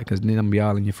you a lot, because then I'm gonna be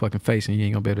all in your fucking face and you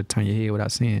ain't gonna be able to turn your head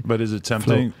without seeing. But is it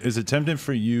tempting? Is it tempting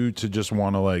for you to just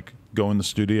want to like go in the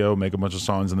studio, make a bunch of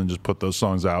songs, and then just put those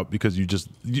songs out because you just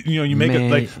you make it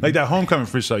like that Homecoming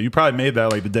freestyle? You probably made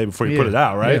that like the day before you put it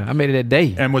out, right? Yeah, I made it that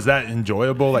day. And was that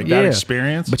enjoyable? Like that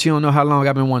experience? But you don't know how long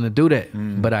I've been wanting to do that,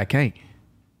 but I can't.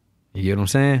 You get what I'm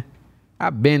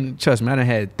saying? Trust me, I done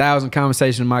had 1,000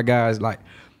 conversations with my guys. Like,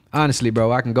 honestly,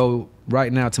 bro, I can go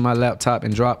right now to my laptop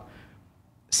and drop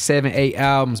 7-8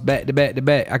 albums back to back to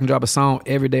back. I can drop a song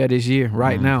every day of this year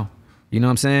right now. You know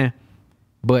what I'm saying?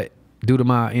 But due to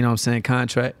my, you know what I'm saying,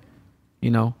 contract,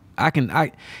 you know, I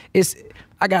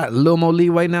got a little more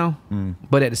leeway now,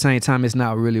 but at the same time, it's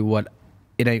not really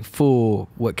it ain't full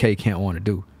what K can't want to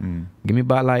do. Give me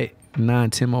about like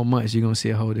 9-10 more months, you're gonna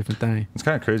see a whole different thing. It's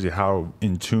kind of crazy how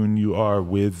in tune you are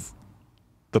with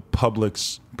the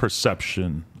public's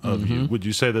perception of you. Would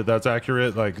you say that that's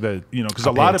accurate? Like that, you know, because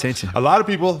a lot of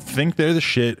people think they're the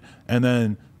shit, and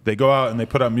then they go out and they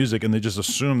put out music and they just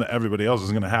assume that everybody else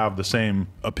is going to have the same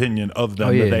opinion of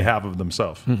them that they have of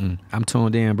themselves. I'm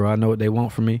tuned in, bro. I know what they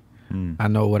want from me. I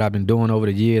know what I've been doing over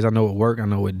the years. I know what work. I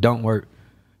know what don't work.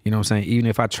 You know what I'm saying? Even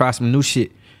if I try some new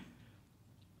shit,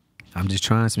 I'm just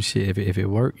trying some shit. If it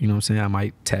work, you know what I'm saying, I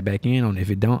might tap back in on it.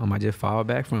 If it don't, I might just fall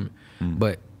back from it.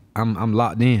 But I'm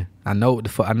locked in. I know where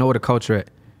the culture at.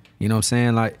 You know what I'm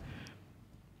saying? Like,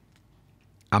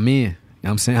 I'm in. You know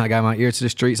what I'm saying? I got my ear to the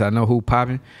streets. I know who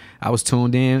popping. I was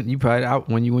tuned in. You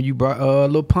probably when you brought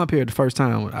Lil Pump here the first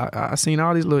time. I seen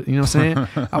all these little, you know what I'm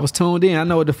saying? I was tuned in. I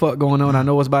know what the fuck going on. I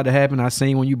know what's about to happen. I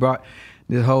seen when you brought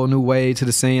this whole new wave to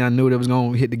the scene. I knew that was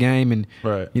gonna hit the game and you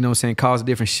know what I'm saying, cause a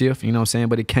different shift. You know what I'm saying?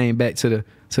 But it came back to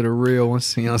the real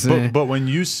ones. You know what I'm saying? But when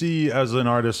you see, as an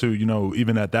artist who, you know,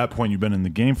 even at that point you've been in the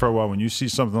game for a while, when you see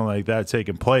something like that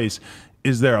taking place,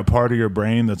 is there a part of your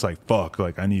brain that's like, fuck,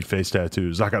 like I need face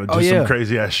tattoos, I gotta do some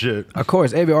crazy ass shit? Of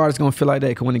course, every artist gonna feel like that,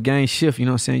 because when the game shift, you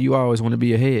know what I'm saying, you always want to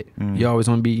be ahead. You always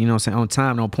want to be, you know what I'm saying, on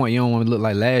time and on point. You don't want to look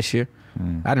like last year.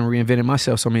 I done reinvented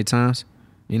myself so many times.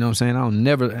 You know what I'm saying? I don't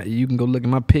never. You can go look at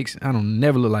my pics. I don't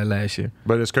never look like last year.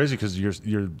 But it's crazy because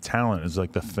your talent is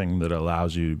like the thing that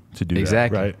allows you to do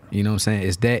exactly. that, right? You know what I'm saying?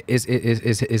 It's that.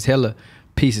 It's hella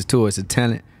pieces to it. It's a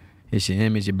talent. It's your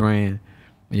image, your brand.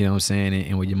 You know what I'm saying?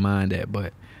 And where your mind at.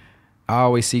 But I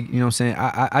always see. You know what I'm saying?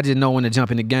 I just know when to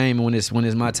jump in the game and when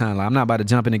it's my time. Like, I'm not about to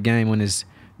jump in the game when it's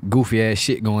goofy ass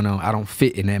shit going on. I don't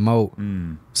fit in that mode.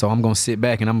 So I'm gonna sit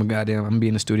back and I'm gonna be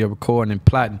in the studio recording and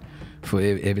plotting. For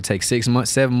if it takes 6 months,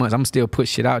 7 months, I'm still put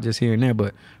shit out just here and there,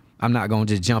 but I'm not gonna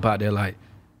just jump out there like,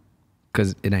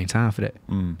 cause it ain't time for that.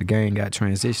 The game got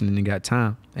transitioned and it got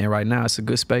time, and right now it's a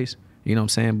good space. You know what I'm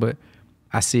saying? But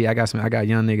I got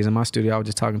young niggas in my studio. I was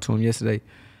just talking to them yesterday,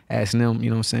 asking them,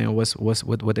 you know what I'm saying,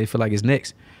 what they feel like is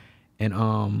next, and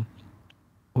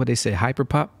what they say,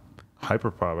 hyperpop.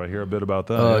 Hyperpop, I hear a bit about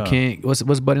that. Ken, what's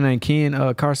buddy name?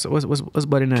 Ken Carson. What's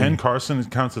buddy name? Ken Carson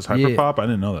counts as hyperpop. I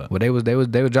didn't know that. Well, they was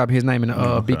dropping his name in the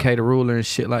BK the Ruler and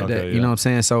shit like that. You know what I'm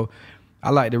saying? So I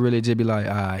like to really just be like,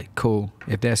 all right, cool.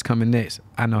 If that's coming next,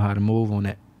 I know how to move on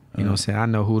that. You know what I'm saying? I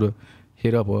know who to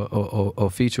hit up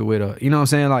or feature with, or you know what I'm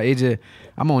saying? Like, it just,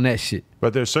 I'm on that shit.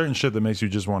 But there's certain shit that makes you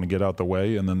just want to get out the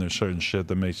way, and then there's certain shit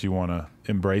that makes you want to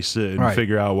embrace it and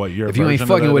figure out what your version of that is. If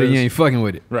you ain't fucking with it, you ain't fucking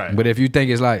with it. Right. But if you think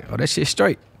it's like, oh, that shit's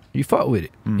straight, you fuck with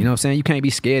it. You know what I'm saying? You can't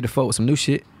be scared to fuck with some new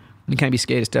shit. You can't be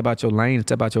scared to step out your lane,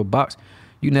 step out your box.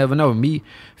 You never know. Me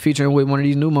featuring with one of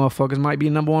these new motherfuckers might be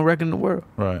the #1 record in the world.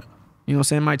 Right. You know what I'm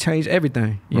saying? It might change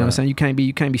everything. You know what I'm saying? You can't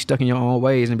be stuck in your own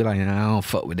ways and be like, nah, I don't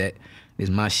fuck with that. It's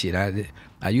my shit.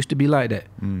 I used to be like that.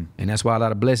 And that's why a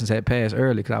lot of blessings had passed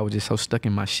early, because I was just so stuck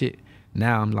in my shit.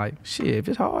 Now I'm like, shit, if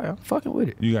it's hard, I'm fucking with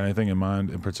it. You got anything in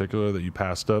mind in particular that you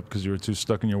passed up because you were too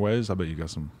stuck in your ways? I bet you got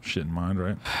some shit in mind,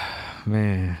 right?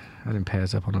 Man, I didn't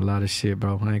pass up on a lot of shit,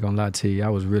 bro. I ain't gonna lie to you. I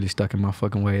was really stuck in my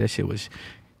fucking way. That shit was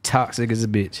toxic as a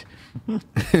bitch.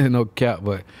 No cap,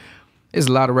 but it's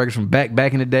a lot of records from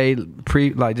back in the day,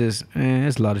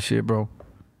 it's a lot of shit, bro.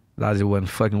 A lot of it wasn't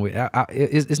fucking with.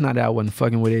 It's not that I wasn't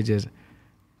fucking with it. Just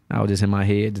I was just in my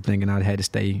head just thinking I had to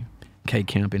stay K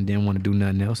camp and didn't want to do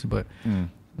nothing else. But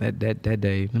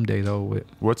them days over with.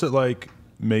 What's it like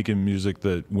making music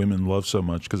that women love so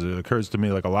much? Because it occurs to me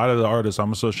like a lot of the artists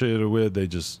I'm associated with, they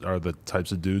just are the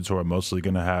types of dudes who are mostly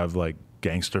gonna have like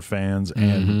gangster fans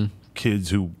and kids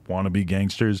who want to be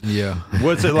gangsters. Yeah.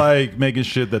 What's it like making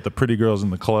shit that the pretty girls in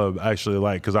the club actually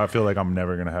like? Because I feel like I'm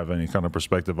never gonna have any kind of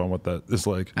perspective on what that is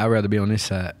like. I'd rather be on this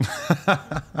side.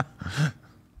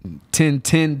 10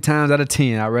 times out of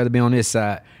 10, I'd rather be on this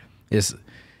side. It's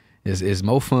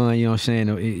more fun, you know what I'm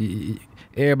saying?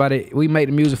 Everybody, we make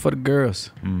the music for the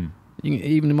girls.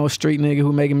 Even the most street nigga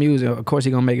who making music, of course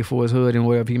he gonna make it for his hood and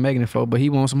whatever he making it for, but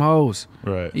he wants some hoes.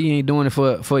 Right. He ain't doing it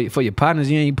for your partners.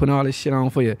 You ain't putting all this shit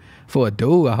on for a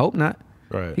dude. I hope not.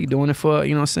 Right. He doing it for,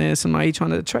 you know what I'm saying, somebody he trying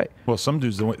to attract. Well, some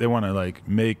dudes, they want to like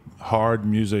make hard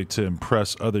music to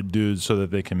impress other dudes so that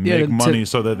they can make money,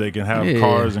 so that they can have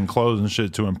cars and clothes and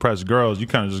shit to impress girls. You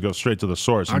kind of just go straight to the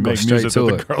source and make music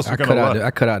that the girls are gonna love.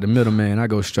 I cut out the middleman. I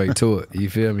go straight to it. You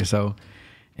feel me? So,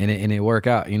 and it work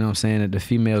out. You know what I'm saying? That the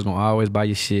females gonna always buy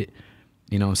your shit.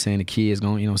 You know what I'm saying? The kids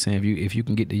gonna, you know what I'm saying? If you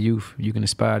can get the youth, you can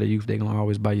inspire the youth. They gonna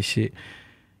always buy your shit.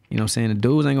 You know what I'm saying? The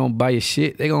dudes ain't gonna buy your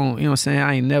shit. They gonna, you know what I'm saying?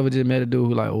 I ain't never just met a dude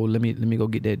who like, oh, let me go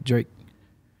get that Drake.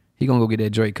 He gonna go get that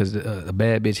Drake because a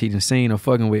bad bitch he done seen or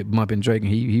fucking with bumping Drake,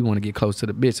 and he want to get close to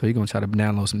the bitch, so he gonna try to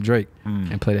download some Drake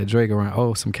and play that Drake around.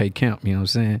 Oh, some K Camp. You know what I'm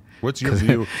saying? What's your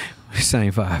view?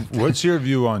 Same vibe. What's your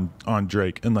view on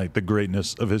Drake and like the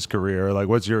greatness of his career? Like,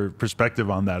 what's your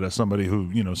perspective on that as somebody who,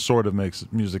 you know, sort of makes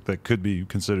music that could be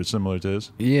considered similar to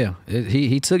his? Yeah,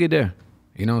 he took it there.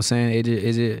 You know what I'm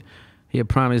saying? He a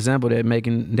prime example that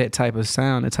making that type of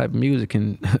sound, that type of music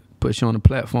can put you on a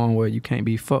platform where you can't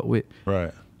be fucked with.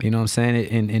 Right. You know what I'm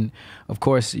saying? And of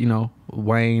course, you know,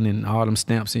 Wayne and all them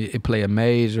stamps, it play a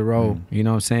major role. You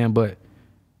know what I'm saying? But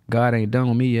God ain't done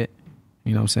with me yet.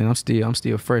 You know what I'm saying? I'm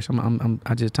still fresh.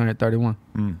 I just turned 31.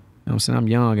 You know what I'm saying? I'm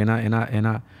young and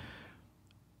I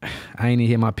ain't even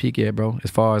hit my peak yet, bro.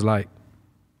 As far as like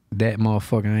that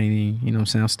motherfucker, I ain't even, you know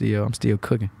what I'm saying? I'm still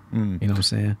cooking. You know what I'm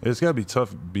saying? It's gotta be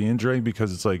tough being Drake,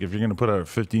 because it's like if you're gonna put out a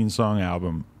 15-song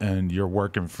album and you're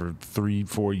working for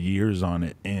 3-4 years on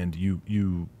it, and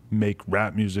you make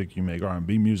rap music, you make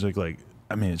R&B music, like,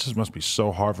 I mean, it just must be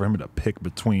so hard for him to pick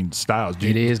between styles.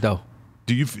 It is though.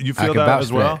 Do you feel that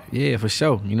as well? That. Yeah, for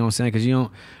sure. You know what I'm saying? Because you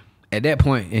don't, at that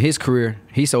point in his career,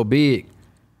 he's so big.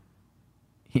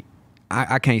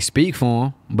 I can't speak for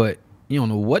him, but you don't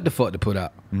know what the fuck to put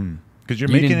out. Because you're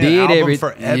making an album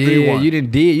for everyone. Yeah,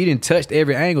 you didn't touch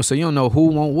every angle, so you don't know who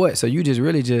want what. So you just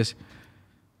really just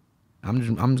I'm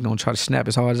just gonna try to snap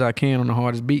as hard as I can on the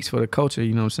hardest beats for the culture,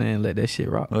 you know what I'm saying? Let that shit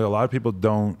rock. Like, a lot of people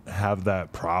don't have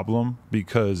that problem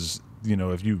because, you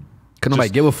know, if you nobody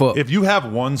give a fuck. If you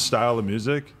have one style of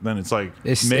music, then it's like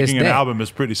making an album is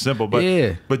pretty simple.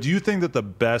 But but do you think that the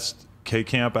best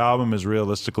K-Camp album is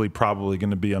realistically probably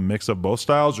going to be a mix of both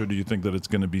styles, or do you think that it's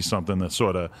going to be something that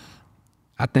sort of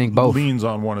I think both leans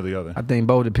on one or the other? I think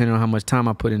both, depending on how much time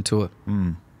I put into it.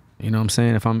 You know what I'm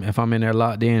saying? If I'm in there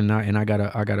locked in and I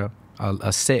got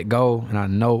a set goal and I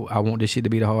know I want this shit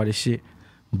to be the hardest shit,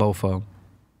 both of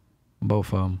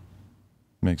them.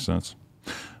 Makes sense.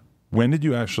 When did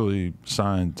you actually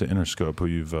sign to Interscope, who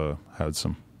you've had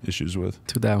some issues with?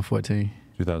 2014.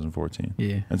 2014.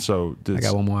 Yeah. And so I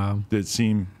got one more album. Did it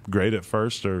seem great at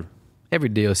first, or? Every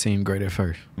deal seemed great at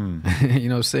first. You know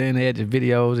what I'm saying? They had the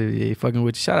videos, they fucking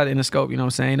with you. Shout out to Interscope, you know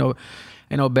what I'm saying?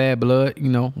 Ain't no bad blood, you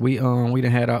know. We done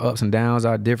had our ups and downs,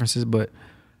 our differences, but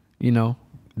you know,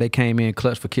 they came in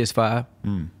clutch for Kiss 5,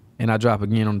 and I drop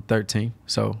again on the 13th.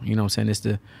 So, you know what I'm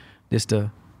saying? This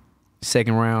the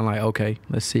second round, like, okay,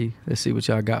 let's see what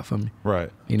y'all got for me. Right.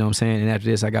 You know what I'm saying? And after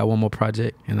this, I got one more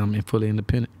project, and I'm fully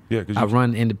independent. Yeah, I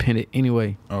run independent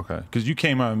anyway. Okay, because you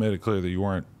came out and made it clear that you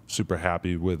weren't super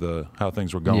happy with how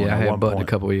things were going. Yeah, I had buttoned point. a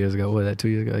couple of years ago. What was that, 2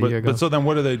 years ago? A year ago. But so then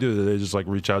what do? Did they just like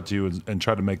reach out to you and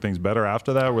try to make things better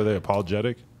after that? Were they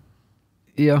apologetic?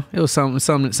 Yeah, it was something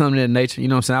of that nature. You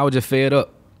know what I'm saying? I was just fed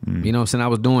up. You know what I'm saying? I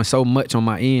was doing so much on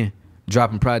my end,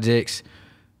 dropping projects,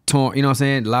 torn. You know what I'm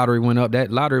saying? Lottery went up. That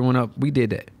lottery went up. We did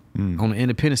that on the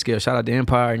independent scale. Shout out to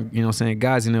Empire, and, you know what I'm saying,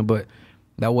 guys in there. But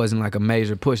that wasn't like a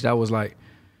major push. That was like,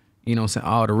 you know what I'm saying,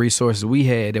 all the resources we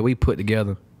had that we put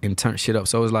together and turned shit up.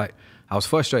 So it was like, I was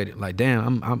frustrated. Like,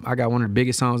 damn, I got one of the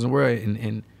biggest songs in the world,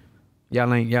 and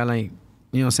y'all ain't, you know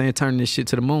what I'm saying, turning this shit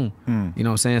to the moon. You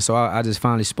know what I'm saying? So I just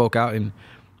finally spoke out, and,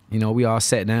 you know, we all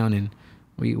sat down and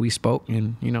we spoke,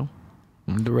 and, you know,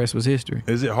 the rest was history.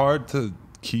 Is it hard to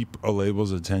keep a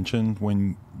label's attention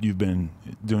when you've been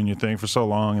doing your thing for so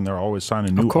long and they're always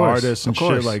signing new artists and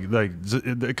shit, like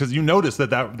because you notice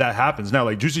that happens now?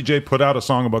 Like Juicy J put out a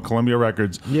song about Columbia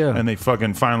Records, and they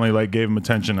fucking finally like gave him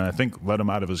attention, and I think let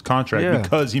him out of his contract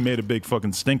because he made a big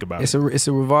fucking stink about it. It's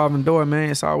a revolving door,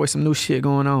 man. It's always some new shit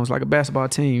going on. It's like a basketball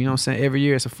team, you know what I'm saying? Every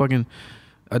year it's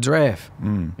a draft. You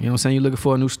know what I'm saying? You're looking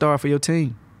for a new star for your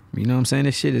team. You know what I'm saying?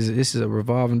 This is a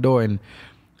revolving door, and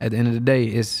at the end of the day,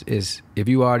 it's if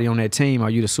you already on that team,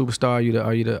 are you the superstar?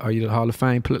 Are you the Hall of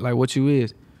Fame? Like what you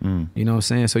is. You know what I'm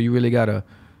saying? So you really gotta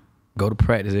go to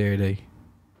practice every day,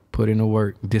 put in the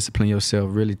work, discipline yourself,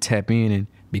 really tap in and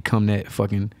become that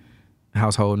fucking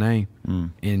household name.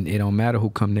 And it don't matter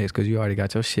who come next because you already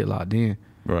got your shit locked in.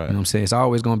 Right. You know what I'm saying? It's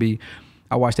always gonna be.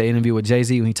 I watched that interview with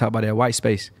Jay-Z when he talked about that white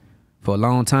space. For a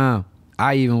long time,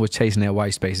 I even was chasing that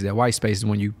white space. That white space is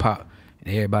when you pop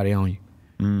and everybody on you.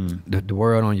 The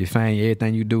world on your fame,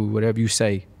 everything you do, whatever you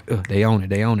say, they own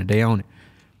it.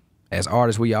 As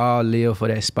artists, we all live for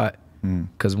that spot.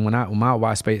 Cause when my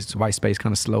white space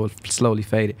kind of slowly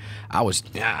faded, I was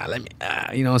you know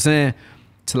what I'm saying?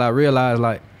 Till I realized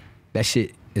like that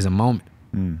shit is a moment.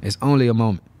 It's only a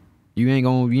moment. You ain't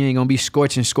gonna be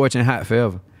scorching hot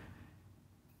forever.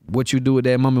 What you do at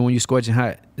that moment when you scorching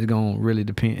hot is gonna really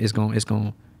depend. It's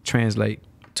gonna translate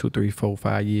 2, 3, 4,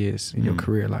 5 years in your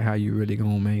career, like how you really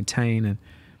gonna maintain, and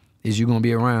is you gonna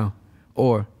be around,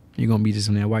 or you gonna be just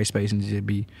in that white space and just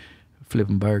be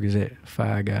flipping burgers at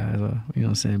Five Guys, or you know what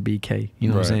I'm saying, BK. You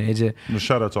know what I'm saying? It just, well,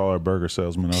 shout out to all our burger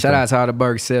salesmen. Shout out to all the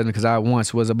burger salesmen, because I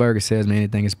once was a burger salesman.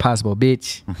 Anything is possible,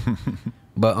 bitch.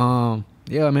 But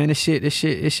yeah, man, this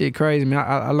shit crazy, man.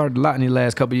 I learned a lot in the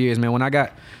last couple of years, man. When I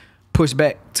got pushed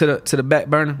back to the back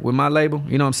burner with my label,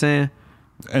 you know what I'm saying?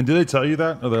 And did they tell you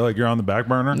that? Are they like, you're on the back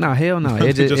burner? Nah, hell no.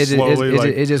 It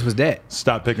just was that.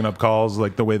 Stop picking up calls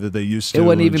like the way that they used to. It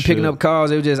wasn't even picking up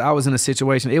calls. It was just, I was in a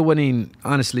situation. It wasn't even,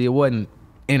 honestly, it wasn't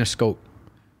Interscope.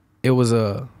 It was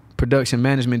a production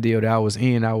management deal that I was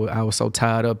in. I was so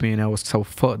tied up in. I was so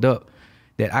fucked up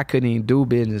that I couldn't even do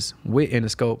business with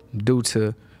Interscope due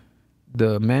to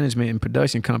the management and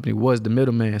production company was the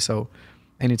middleman. So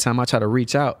anytime I try to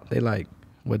reach out, they like,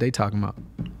 what they talking about?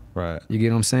 Right. You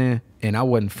get what I'm saying? And I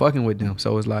wasn't fucking with them.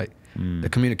 So it's like the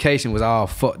communication was all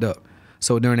fucked up.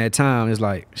 So during that time, it's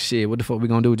like, shit, what the fuck we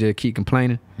gonna do? Just keep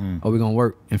complaining? Or we gonna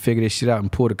work and figure this shit out and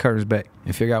pull the curtains back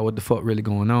and figure out what the fuck really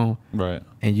going on? Right.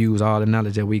 And use all the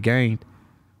knowledge that we gained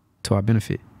to our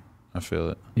benefit. I feel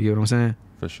it. You get what I'm saying?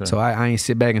 For sure. So I ain't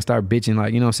sit back and start bitching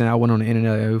like, you know what I'm saying? I went on the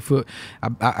internet.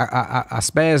 I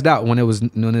spazzed out when it was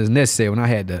necessary, when I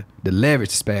had the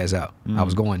leverage to spaz out. I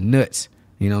was going nuts.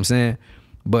 You know what I'm saying?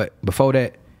 But before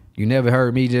that, you never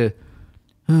heard me just,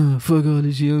 fuck all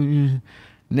this shit.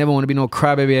 Never want to be no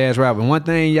crybaby ass rapper. One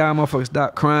thing, y'all motherfuckers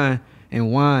stop crying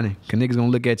and whining, cause niggas gonna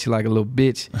look at you like a little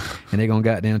bitch, and they gonna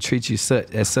goddamn treat you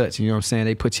as such. You know what I'm saying?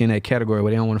 They put you in that category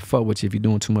where they don't want to fuck with you if you're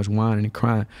doing too much whining and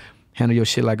crying. Handle your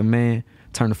shit like a man.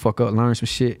 Turn the fuck up. Learn some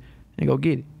shit and go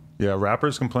get it. Yeah,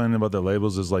 rappers complaining about their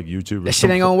labels is like YouTubers. That shit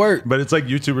ain't gonna work. But it's like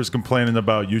YouTubers complaining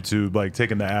about YouTube, like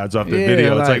taking the ads off their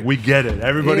video. It's like, we get it.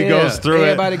 Everybody goes through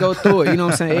Everybody go through it. You know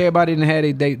what I'm saying? Everybody didn't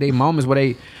have they moments where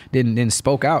they didn't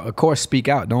spoke out. Of course, speak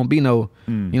out. Don't be no,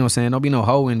 you know what I'm saying? Don't be no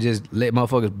hoe and just let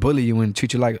motherfuckers bully you and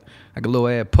treat you like a little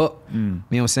ass pup. You know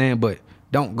what I'm saying? But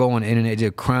don't go on the internet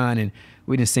just crying. And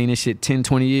we done seen this shit 10,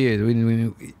 20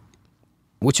 years.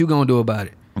 What you gonna do about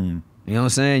it? You know what I'm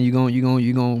saying? You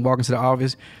gonna walk into the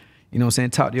office. You know what I'm saying?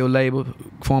 Talk to your label,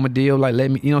 form a deal. Like,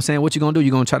 let me, you know what I'm saying? What you gonna do? You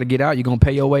gonna try to get out? You gonna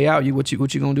pay your way out? What you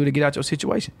gonna do to get out your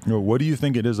situation? You know, what do you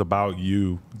think it is about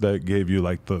you that gave you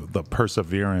like the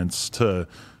perseverance to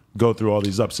go through all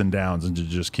these ups and downs and to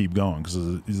just keep going? Because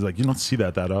it's like, you don't see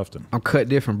that often. I'm cut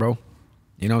different, bro.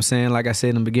 You know what I'm saying? Like I said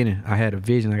in the beginning, I had a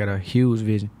vision. I got a huge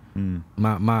vision.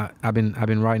 I've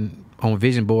been writing on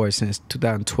vision boards since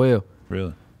 2012.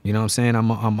 Really? You know what I'm saying?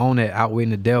 I'm on that,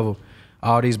 Outwitting the Devil.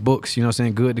 All these books, you know what I'm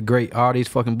saying? Good to Great, all these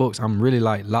fucking books. I'm really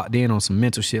like locked in on some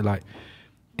mental shit. Like,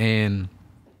 and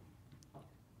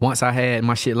once I had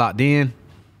my shit locked in,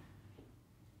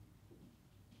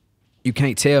 you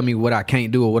can't tell me what I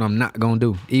can't do or what I'm not gonna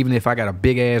do. Even if I got a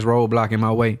big ass roadblock in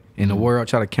my way and the world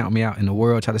try to count me out and the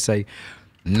world try to say,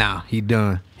 nah, he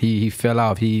done. He fell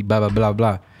off, he blah, blah, blah,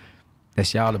 blah.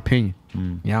 That's y'all opinion.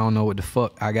 Y'all don't know what the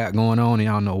fuck I got going on and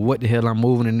y'all don't know what the hell I'm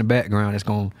moving in the background that's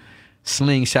gonna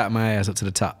slingshot my ass up to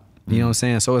the top. You know what I'm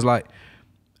saying? So it's like,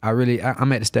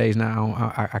 I'm at the stage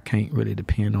now, I can't really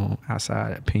depend on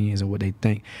outside opinions and what they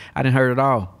think. I done heard it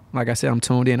all. Like I said, I'm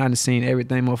tuned in. I done seen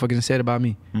everything motherfuckers said about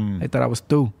me. They thought I was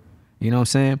through. You know what I'm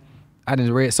saying? I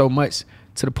done read so much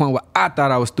to the point where I thought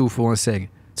I was through for 1 second.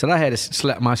 So I had to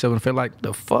slap myself and feel like,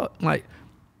 the fuck? Like,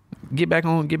 get back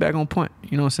on point.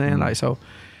 You know what I'm saying? Like, so,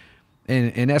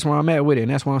 and that's where I'm at with it,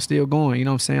 and that's why I'm still going. You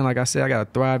know what I'm saying? Like I said, I got a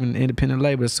thriving independent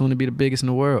label that's soon to be the biggest in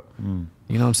the world. You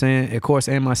know what I'm saying? Of course,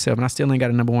 and myself, and I still ain't got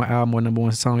a #1 album or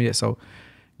 #1 song yet. So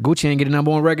Gucci ain't get a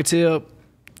 #1 record till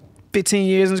 15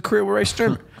 years in his career with Ray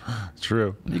Strimmer.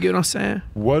 True. You get what I'm saying?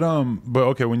 But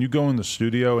okay, when you go in the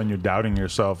studio and you're doubting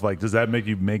yourself, like, does that make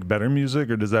you make better music,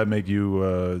 or does that make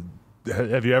you?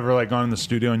 Have you ever like gone in the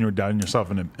studio and you were doubting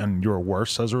yourself and you were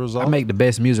worse as a result? I make the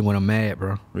best music when I'm mad,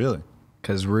 bro. Really?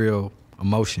 Cause real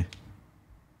emotion.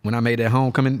 When I made that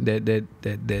homecoming,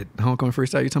 that homecoming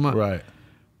freestyle you talking about? Right.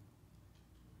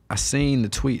 I seen the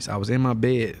tweets. I was in my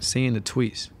bed seeing the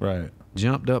tweets. Right.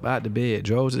 Jumped up out the bed,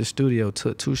 drove to the studio,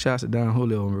 took 2 shots of Don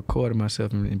Julio and recorded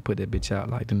myself and put that bitch out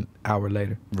like an hour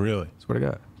later. Really? Swear to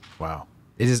God. Wow.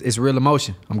 It's real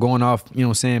emotion. I'm going off, you know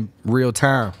what I'm saying, real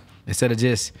time. Instead of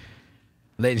just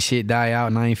letting shit die out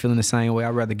and I ain't feeling the same way. I'd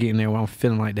rather get in there where I'm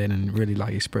feeling like that and really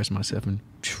like express myself and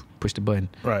push the button.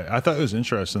 Right. I thought it was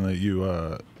interesting that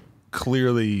you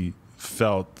clearly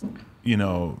felt, you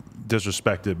know,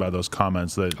 disrespected by those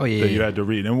comments that you had to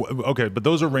read. And okay, but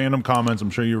those are random comments. I'm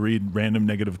sure you read random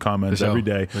negative comments every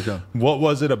day. What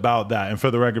was it about that? And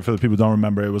for the record, for the people who don't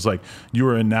remember, it was like you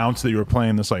were announced that you were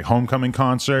playing this like homecoming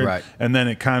concert, right? And then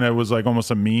it kind of was like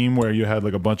almost a meme where you had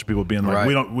like a bunch of people being like,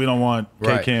 we don't want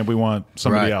K-Camp, we want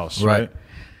somebody else, right?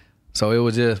 So it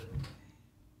was just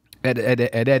at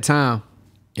that time,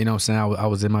 you know what I'm saying, I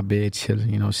was in my bed chilling,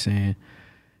 you know what I'm saying.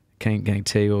 Can't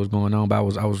tell you what was going on, but I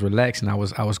was relaxing. I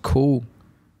was cool.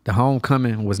 The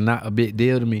homecoming was not a big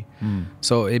deal to me,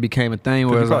 so it became a thing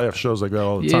where you probably have shows like that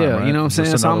all the time, right? You know what I'm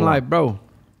saying. So I'm like, bro,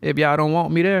 if y'all don't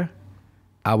want me there,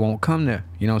 I won't come there.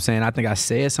 You know what I'm saying. I think I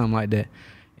said something like that,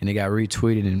 and it got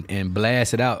retweeted and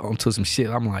blasted out onto some shit.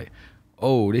 I'm like,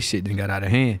 oh, this shit done got out of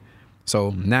hand.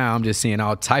 So now I'm just seeing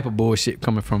all type of bullshit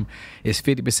coming from. It's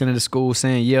 50% of the school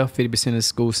saying yeah, 50% of the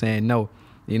school saying no.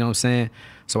 You know what I'm saying.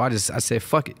 So I said,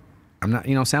 fuck it. I'm not,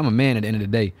 you know what I'm saying? I'm a man at the end of the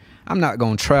day. I'm not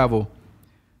going to travel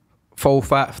 4,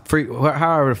 5, 3,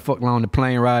 however the fuck long the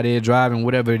plane ride is, driving,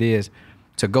 whatever it is,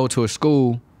 to go to a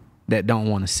school that don't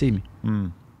want to see me. I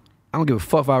don't give a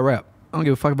fuck if I rap. I don't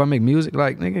give a fuck if I make music.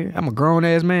 Like, nigga, I'm a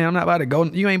grown-ass man. I'm not about to go.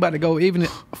 You ain't about to go, even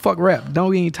fuck rap.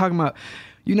 Don't even talking about,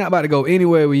 you're not about to go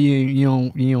anywhere where you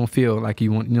don't feel like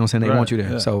you want, you know what I'm saying? They want you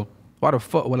there. Yeah. So why the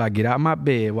fuck will I get out of my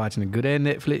bed watching a good-ass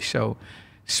Netflix show,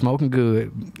 smoking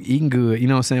good, eating good, you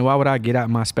know what I'm saying? Why would I get out of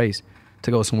my space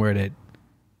to go somewhere that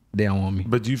they don't want me?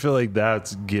 But do you feel like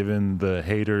that's given the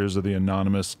haters or the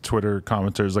anonymous Twitter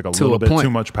commenters like a little bit too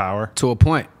much power? To a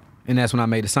point. And that's when I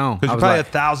made the song. Because you probably had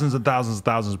thousands and thousands and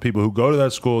thousands of people who go to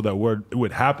that school that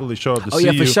would happily show up to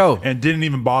see you sure. and didn't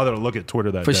even bother to look at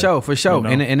Twitter that day. For sure.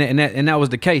 You know? And that was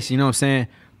the case, you know what I'm saying?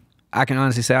 I can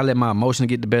honestly say I let my emotions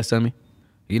get the best of me.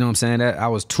 You know what I'm saying? That I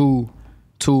was too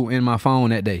in my phone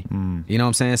that day. You know what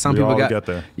I'm saying? Some people got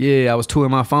there. Yeah, I was too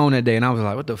in my phone that day, and I was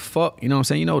like, what the fuck? You know what I'm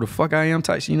saying? You know who the fuck I am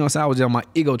type shit. You know what I'm saying? I was on my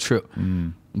ego trip.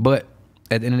 But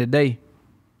at the end of the day,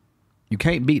 you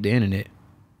can't beat the internet.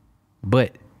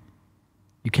 But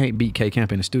you can't beat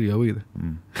K-Camp in the studio either.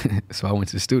 So I went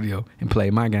to the studio and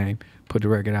played my game, put the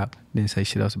record out, didn't say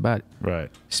shit else about it.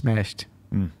 Right. Smashed.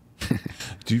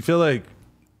 Do you feel like,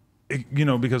 you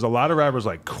know, because a lot of rappers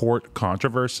like court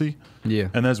controversy. Yeah.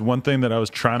 And that's one thing that I was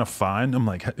trying to find. I'm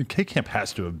like, K-Camp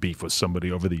has to have beef with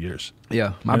somebody over the years.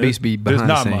 Yeah. My beefs be behind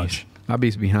the scenes. There's not much. My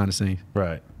beefs behind the scenes.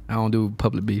 Right. I don't do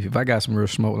public beef. If I got some real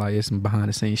smoke, like it's some behind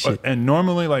the scenes shit. And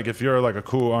normally, like if you're like a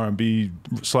cool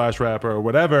R&B/rapper or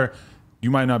whatever,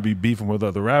 you might not be beefing with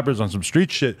other rappers on some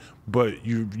street shit, but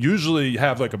you usually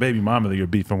have like a baby mama that you're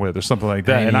beefing with or something like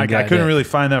that. And I couldn't really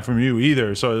find that from you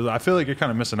either. So I feel like you're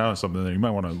kind of missing out on something there. You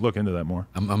might want to look into that more.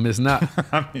 I'm missing out.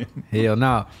 I mean, hell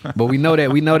no. But we know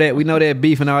that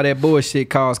beef and all that bullshit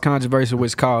cause controversy,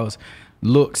 which cause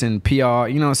looks and PR. You know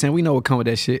what I'm saying? We know what come with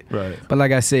that shit. Right. But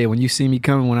like I said, when you see me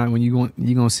coming, when you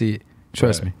gonna see it.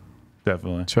 Trust me.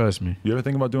 Definitely. Trust me. You ever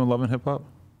think about doing Love and Hip Hop?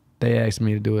 They asked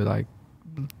me to do it like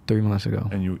 3 months ago.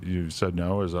 And you said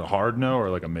no? Is it a hard no or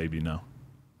like a maybe no?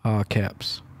 All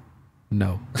caps.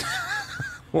 No.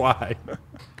 Why?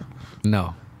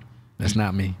 No. That's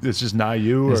not me. It's just not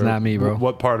you? It's not me, bro.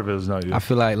 What part of it is not you? I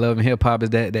feel like Love and Hip Hop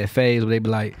is that phase where they be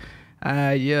like,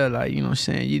 yeah, like, you know what I'm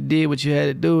saying? You did what you had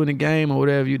to do in the game or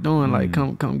whatever you're doing. Like,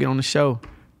 come get on the show.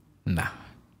 Nah.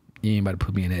 You ain't about to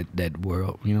put me in that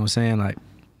world. You know what I'm saying? Like,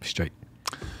 straight.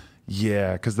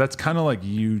 Yeah, because that's kind of like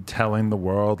you telling the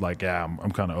world, like, yeah,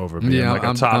 I'm kind of over being like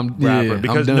a top rapper. Yeah,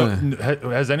 because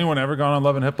has anyone ever gone on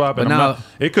Love and Hip Hop? And now,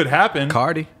 it could happen.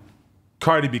 Cardi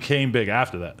became big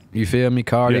after that. You feel me?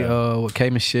 Cardi, with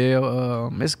K Michelle.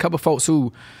 There's a couple folks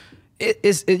who,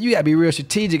 you gotta be real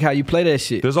strategic how you play that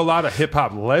shit. There's a lot of hip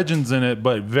hop legends in it,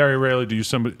 but very rarely do you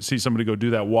see somebody go do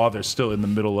that while they're still in the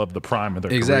middle of the prime of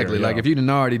their career. Like if you done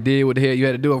already did what the hell you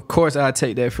had to do, of course I'd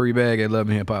take that free bag at Love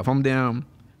and Hip Hop. If I'm down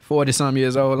 40-something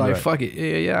years old, like fuck it,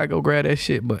 yeah, I go grab that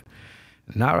shit, but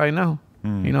not right now. You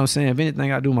know what I'm saying? If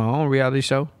anything, I do my own reality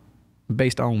show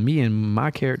based on me and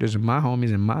my characters and my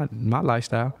homies and my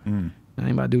lifestyle. I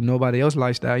ain't about to do nobody else's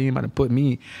lifestyle. You ain't about to put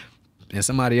me in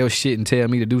somebody else's shit and tell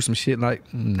me to do some shit like,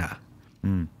 nah.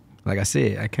 Like I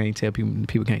said, I can't tell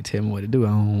people can't tell me what to do. I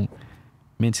don't,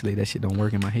 mentally, that shit don't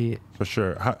work in my head. For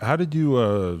sure. How did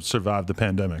you survive the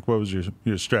pandemic? What was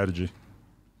your strategy?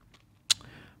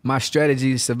 My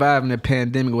strategy surviving the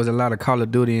pandemic was a lot of Call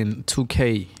of Duty and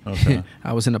 2K. Okay.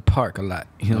 I was in the park a lot.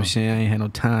 You know what I'm saying? I ain't had no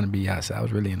time to be outside. I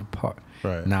was really in the park.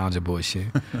 Right. Now I'm just bullshit.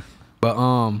 But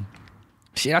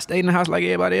shit, I stayed in the house like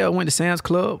everybody else. Went to Sam's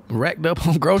Club, racked up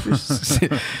on groceries,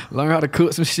 learned how to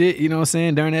cook some shit. You know what I'm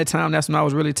saying? During that time, that's when I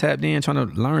was really tapped in, trying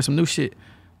to learn some new shit.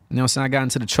 You know what I'm saying? I got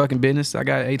into the trucking business. I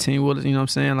got 18 wheelers. You know what I'm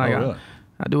saying? Like really?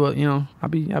 I do it. You know, I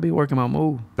be working my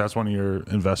move. That's one of your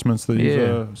investments that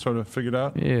you've sort of figured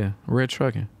out. Yeah, red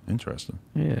trucking. Interesting.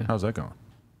 Yeah. How's that going?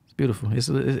 It's beautiful.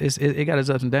 It got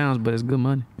its ups and downs, but it's good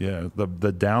money. Yeah,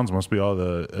 the downs must be all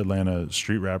the Atlanta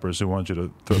street rappers who want you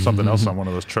to throw something else on one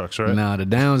of those trucks, right? Nah, the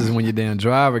downs is when your damn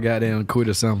driver goddamn quit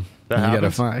or something. That happens? You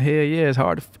gotta find. Hell yeah, it's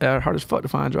hard as fuck to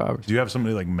find drivers. Do you have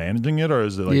somebody like managing it, or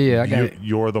is it like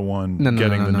you're the one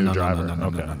getting the new driver? No,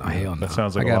 hell no. That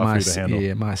sounds like a lot for you to handle.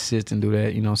 Yeah, my assistant do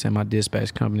that. You know what I'm saying? My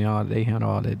dispatch company, they handle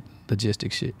all that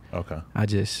logistic shit. Okay. I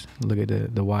just look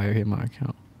at the wire hit my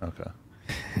account. Okay.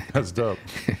 That's dope.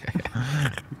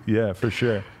 Yeah, for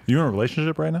sure. You in a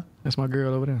relationship right now? That's my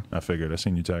girl over there. I figured. I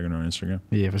seen you tagging her on Instagram.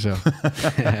 Yeah, for sure.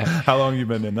 How long you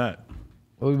been in that?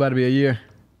 Well, we about to be a year.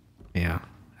 Yeah.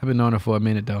 I've been knowing her for a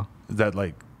minute though. Is that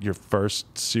like your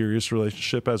first serious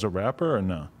relationship as a rapper or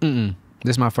no? This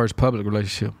is my first public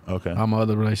relationship. Okay. All my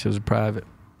other relationships are private.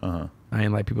 I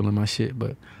ain't like people in my shit,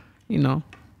 but you know,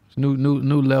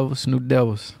 new levels, new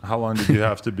devils. How long did you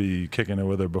have to be kicking it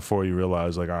with her before you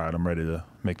realized like, all right, I'm ready to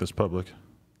make this public?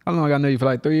 How long I know you for?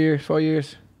 Like 3 years, 4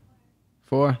 years?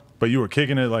 4. But you were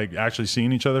kicking it, like actually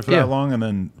seeing each other for that long, and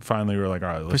then finally we were like, all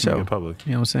right, let's make it public.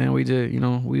 You know what I'm saying? We just,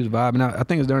 we was vibing out. I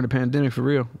think it was during the pandemic for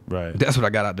real. Right. That's what I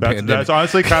got out the pandemic. That's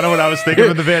honestly kind of what I was thinking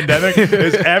with the pandemic,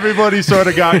 is everybody sort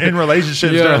of got in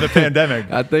relationships during the pandemic.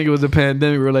 I think it was a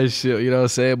pandemic relationship, you know what I'm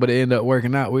saying? But it ended up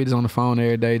working out. We just on the phone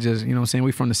every day, just, you know what I'm saying?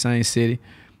 We from the same city,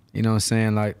 you know what I'm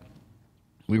saying? Like,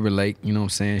 we relate, you know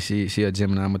what I'm saying? She a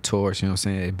Gemini, I'm a Taurus, you know what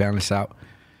I'm saying? It balanced out.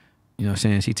 You know what I'm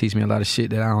saying? She teach me a lot of shit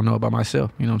that I don't know about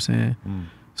myself. You know what I'm saying?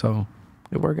 So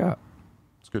it worked out.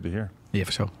 It's good to hear. Yeah,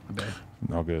 for sure.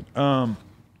 All good.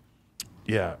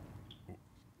 Yeah.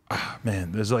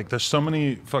 Man, there's so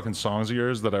many fucking songs of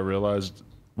yours that I realized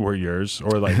were yours,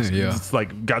 or like it's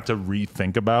like got to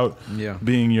rethink about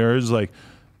being yours. Like,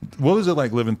 what was it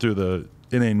like living through the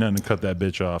 "It Ain't Nothing to Cut That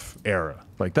Bitch Off" era?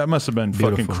 Like, that must have been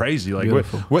fucking crazy. Like,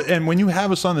 what? And when you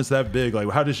have a song that's that big, like,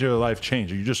 how does your life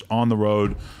change? Are you just on the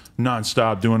road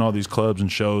nonstop doing all these clubs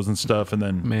and shows and stuff? And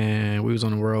then, man, we was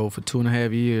on the road for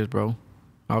 2.5 years, bro.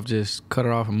 I've just cut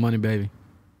it off of money, baby.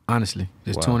 Honestly,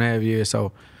 just 2.5 years.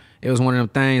 So it was one of them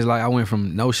things. Like, I went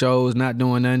from no shows, not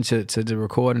doing nothing, to the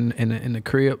recording in the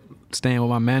crib, staying with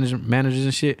my managers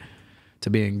and shit, to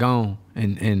being gone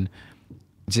and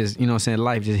just, you know what I'm saying,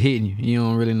 life just hitting you. You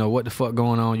don't really know what the fuck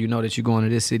going on. You know that you're going to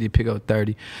this city, pick up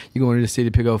 30. You're going to this city,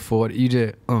 pick up 40. You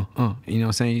just, you know what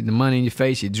I'm saying? The money in your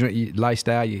face, your drink, your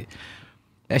lifestyle,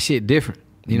 that shit different.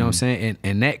 You know what I'm saying?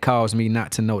 And that caused me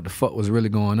not to know what the fuck was really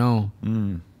going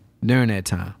on during that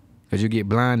time. Because you get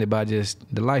blinded by just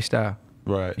the lifestyle.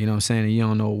 Right. You know what I'm saying? And you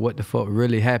don't know what the fuck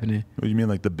really happening. What do you mean,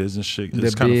 like the business shit?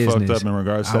 It's kind of fucked up in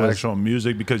regards to actual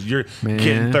music, because you're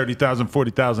getting 30,000,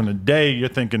 40,000 a day. You're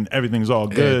thinking everything's all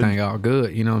good. Everything all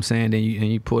good. You know what I'm saying? Then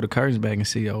you pull the curtains back and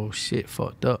see, oh shit,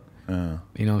 fucked up. You know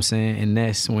what I'm saying? And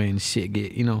that's when shit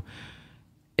get, you know,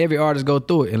 every artist go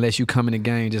through it, unless you come in the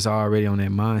game just already on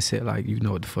that mindset, like you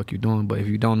know what the fuck you doing. But if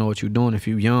you don't know what you're doing, if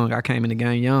you young, I came in the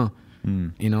game young.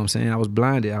 You know what I'm saying? I was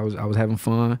blinded. I was having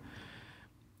fun.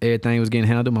 Everything was getting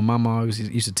handled. My mama always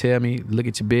used to tell me, look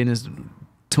at your business,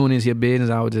 tune into your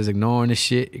business. I was just ignoring the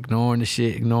shit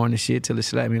till it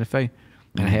slapped me in the face.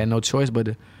 And I had no choice but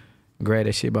to grab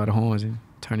that shit by the horns and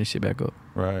turn this shit back up.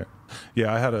 Right.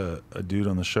 Yeah, I had a dude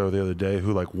on the show the other day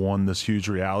who like won this huge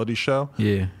reality show.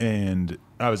 Yeah. And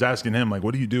I was asking him, like,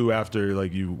 what do you do after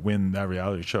like you win that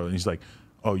reality show? And he's like,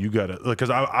 oh, you gotta, because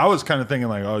I was kind of thinking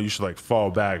like, oh, you should like fall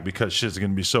back because shit's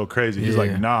gonna be so crazy. He's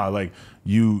like, nah, like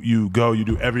you go, you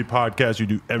do every podcast, you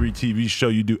do every TV show,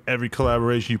 you do every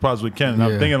collaboration you possibly can. And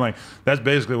I'm thinking like, that's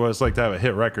basically what it's like to have a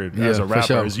hit record as a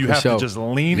rapper, is you have to just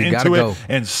lean into it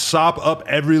and sop up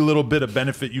every little bit of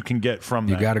benefit you can get from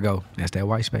that. You gotta go. That's that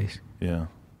white space. Yeah.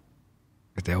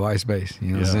 It's that white space.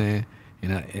 You know what I'm saying?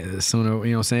 And sooner,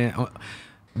 you know what I'm saying?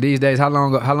 These days, how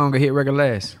long a hit record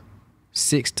lasts?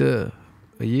 6 to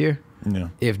a year? Yeah.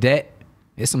 If that,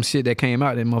 it's some shit that came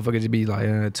out that motherfucker just be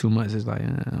like 2 months. It's like,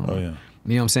 oh yeah.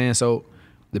 You know what I'm saying? So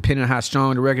depending on how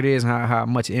strong the record is and how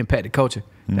much it impact the culture,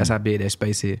 that's how big that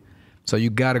space is. So you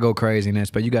gotta go crazy in that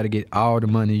space. You gotta get all the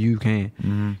money you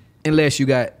can, unless you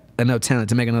got enough talent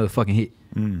to make another fucking hit.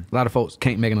 A lot of folks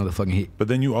can't make another fucking hit. But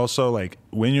then you also, like,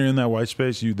 when you're in that white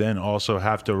space, you then also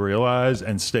have to realize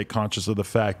and stay conscious of the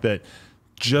fact that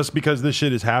just because this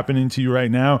shit is happening to you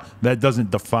right now, that doesn't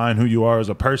define who you are as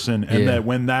a person. And that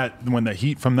when the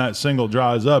heat from that single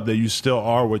dries up, that you still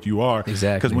are what you are.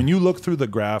 Exactly. Because when you look through the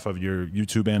graph of your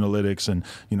YouTube analytics, and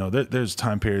you know, there's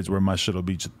time periods where my shit will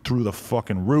be through the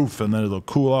fucking roof, and then it'll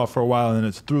cool off for a while, and then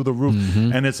it's through the roof.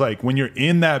 And it's like, when you're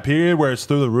in that period where it's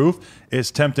through the roof, it's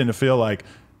tempting to feel like,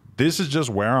 this is just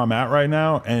where I'm at right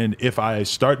now, and if I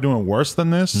start doing worse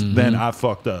than this, then I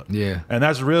fucked up. Yeah. And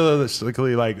that's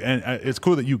realistically, like, and it's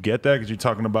cool that you get that, because you're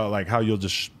talking about like how you'll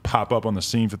just pop up on the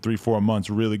scene for 3-4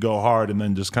 months, really go hard, and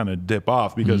then just kind of dip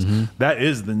off, because that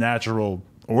is the natural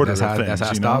order of things. That's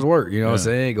how styles work. You know what I'm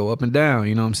saying? Go up and down.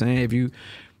 You know what I'm saying? If you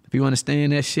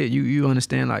understand that shit, you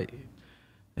understand, like,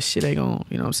 that shit ain't gonna,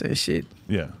 you know what I'm saying? Shit.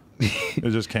 Yeah. It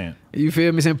just can't. You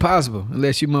feel me? It's impossible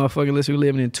unless you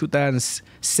living in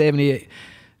 2078.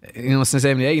 You know, since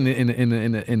 78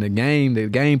 in the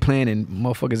game plan, and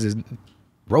motherfuckers is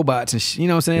robots and you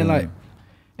know what I'm saying? Like,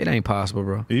 it ain't possible,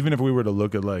 bro. Even if we were to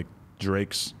look at like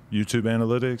Drake's YouTube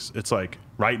analytics, it's like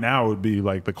right now it would be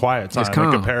like the quiet time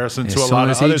in comparison to a lot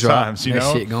of other times. You know,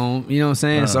 that shit gone. You know what I'm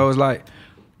saying? So it's like,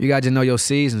 you got to know your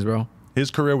seasons, bro. His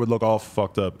career would look all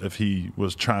fucked up if he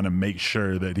was trying to make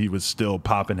sure that he was still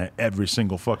popping at every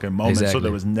single fucking moment, so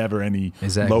there was never any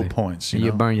low points.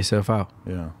 You burn yourself out.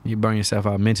 Yeah, you burn yourself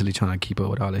out mentally trying to keep up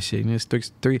with all that shit. And it's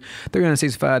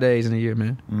 365 days in a year,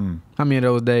 man. How many of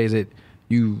those days that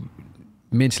you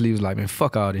mentally was like, man,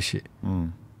 fuck all this shit? You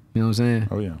know what I'm saying?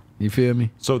 Oh yeah. You feel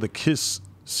me? So the Kiss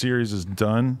series is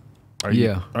done. Are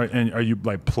you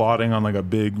like plotting on like a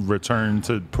big return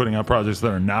to putting out projects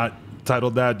that are not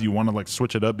titled that? Do you want to like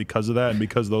switch it up because of that, and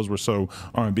because those were so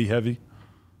R&B heavy?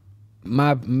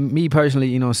 Me personally,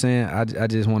 you know what I'm saying, I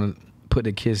just want to put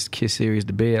the Kiss series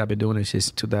to bed. I've been doing this shit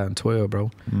since 2012, bro.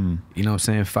 You know what I'm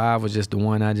saying? 5 was just the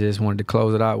one I just wanted to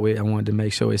close it out with. I wanted to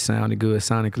make sure it sounded good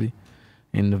sonically,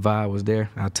 and the vibe was there.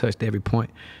 I touched every point.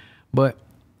 But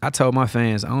I told my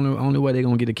fans, only way they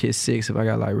gonna get a Kiss 6 if I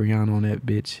got like Rihanna on that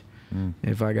bitch.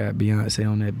 If I got Beyonce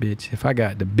on that bitch. If I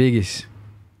got the biggest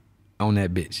on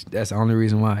that bitch. That's the only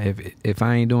reason why. If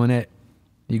I ain't doing that,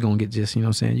 you gonna get just, you know what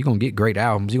I'm saying? You gonna get great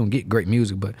albums. You gonna get great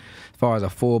music. But as far as a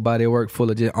full body of work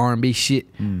full of just R&B shit,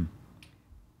 you know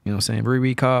what I'm saying?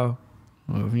 Recall,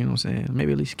 or, you know what I'm saying?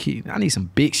 Maybe at least I need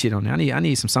some big shit on there. I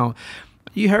need some song.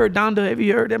 You heard Donda? Have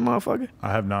you heard that motherfucker?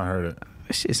 I have not heard it.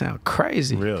 That shit sound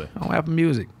crazy. Really? On Apple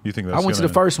Music. You think that's I went to the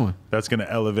first one. That's gonna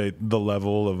elevate the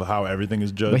level of how everything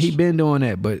is judged. But he been doing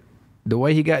that. But the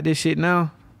way he got this shit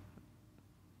now,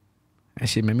 that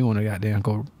shit made me want to goddamn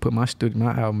go put my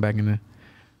album back in there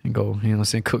and go, you know what I'm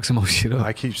saying, cook some more shit up.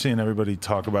 I keep seeing everybody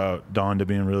talk about Donda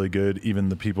being really good, even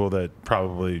the people that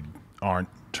probably aren't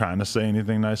trying to say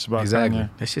anything nice about Kanye.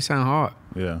 That shit sound hard.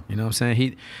 Yeah. You know what I'm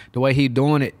saying? The way he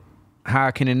doing it,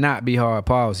 how can it not be hard?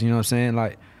 Pause. You know what I'm saying?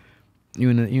 Like, you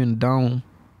in the dome,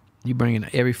 you bringing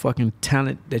every fucking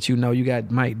talent that you know. You got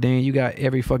Mike Dean, you got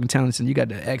every fucking talent, and you got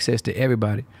the access to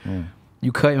everybody.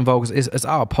 You cutting vocals. It's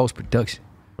all post production.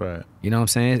 Right. You know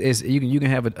what I'm saying? You can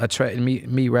have a track and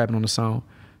me rapping on the song.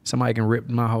 Somebody can rip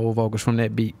my whole vocals from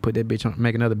that beat, put that bitch on,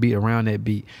 make another beat around that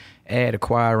beat, add a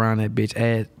choir around that bitch,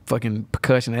 add fucking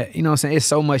percussion. You know what I'm saying? It's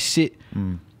so much shit,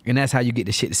 and that's how you get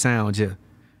the shit to sound just.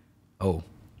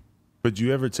 But do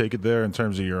you ever take it there in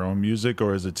terms of your own music,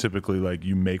 or is it typically like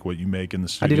you make what you make in the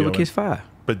studio? I did it with Kiss 5.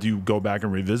 But do you go back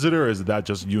and revisit it, or is that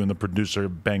just you and the producer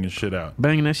banging shit out?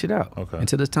 Banging that shit out. Okay.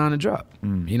 Until it's time to drop.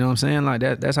 You know what I'm saying? Like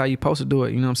that's how you supposed to do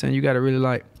it. You know what I'm saying? You got to really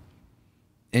like,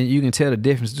 and you can tell the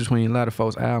difference between a lot of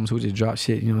folks' albums who just drop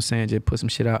shit, you know what I'm saying, just put some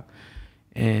shit out.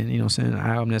 And, you know what I'm saying, an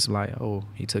album that's like, oh,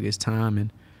 he took his time.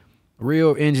 And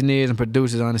real engineers and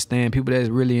producers understand, people that's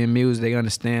really in music, they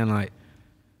understand like,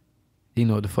 he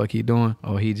know what the fuck he doing,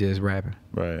 or he just rapping.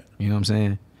 Right. You know what I'm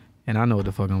saying? And I know what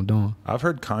the fuck I'm doing. I've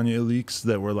heard Kanye leaks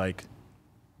that were like,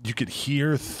 you could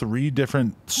hear 3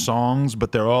 different songs,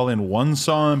 but they're all in one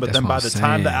song. But then by the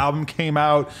time the album came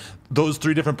out, those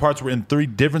 3 different parts were in 3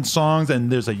 different songs, and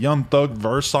there's a Young Thug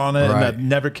verse on it, and that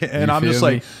never came. And I'm just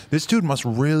like, this dude must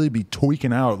really be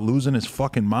tweaking out, losing his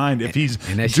fucking mind if he's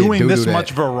doing this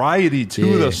much variety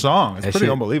to the song. It's pretty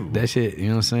unbelievable. That shit, you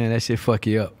know what I'm saying? That shit fuck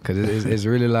you up, because it's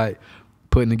really like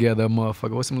putting together a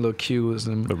motherfucker. What's some little cues?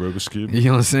 The Rubik's Cube. You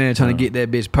know what I'm saying? Trying to get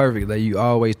that bitch perfect. Like, you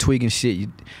always tweaking shit.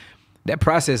 That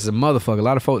process is a motherfucker. A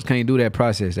lot of folks can't do that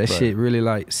process. That shit really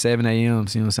like 7 a.m. You know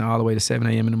what I'm saying? All the way to 7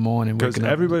 a.m. in the morning. Because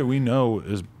everybody we know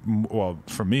is, well,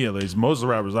 for me at least, most of the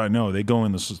rappers I know, they go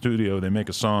in the studio, they make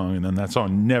a song, and then that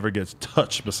song never gets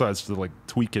touched besides to like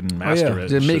tweak it and master it.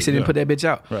 Just mix it and put that bitch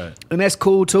out. Right. And that's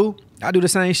cool too. I do the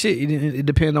same shit. It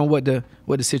depends on what the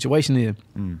situation is.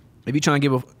 If you trying to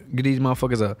give these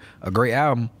motherfuckers a great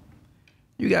album,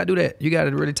 you gotta do that. You gotta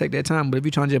really take that time. But if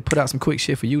you trying to just put out some quick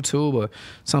shit for YouTube or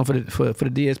something for the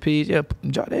DSPs, yeah,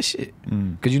 drop that shit.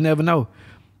 Cause you never know.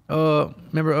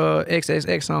 Remember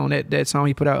XXX song, that song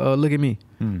he put out, Look at Me.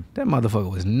 That motherfucker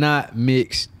was not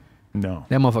mixed. No.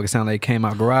 That motherfucker sounded like it came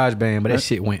out GarageBand, but that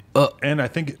shit went up. And I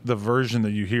think the version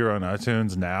that you hear on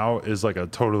iTunes now is like a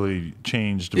totally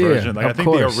changed version. Like I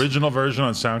think the original version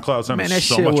on SoundCloud sounded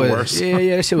so much worse.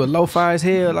 Yeah, that shit was lo-fi as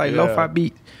hell, like lo-fi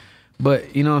beat.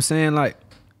 But you know what I'm saying? Like,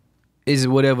 is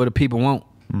whatever the people want.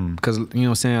 Because, you know what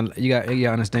I'm saying, you gotta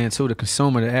understand too,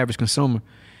 the average consumer,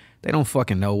 they don't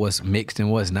fucking know what's mixed and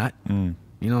what's not. You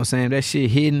know what I'm saying? That shit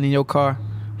hidden in your car,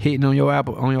 hitting on your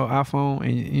Apple, on your iPhone,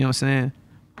 and you know what I'm saying?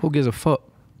 Who gives a fuck?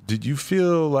 Did you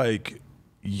feel like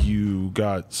you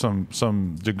got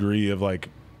some degree of like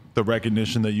the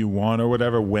recognition that you want or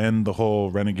whatever when the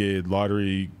whole Renegade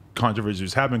lottery controversy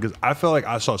was happening? Because I felt like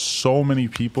I saw so many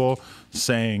people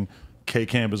saying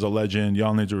K-Camp is a legend,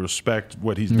 y'all need to respect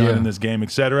what he's done in this game,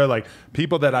 etc. Like,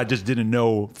 people that I just didn't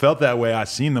know felt that way. I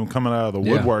seen them coming out of the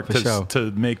woodwork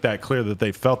to make that clear that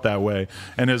they felt that way.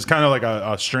 And it was kind of like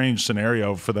a strange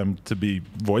scenario for them to be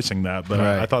voicing that. But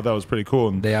I thought that was pretty cool.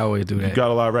 And they always do that. You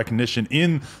got a lot of recognition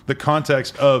in the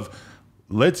context of,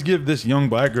 let's give this young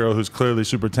black girl who's clearly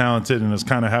super talented and is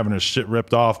kind of having her shit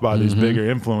ripped off by these bigger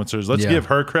influencers. Let's give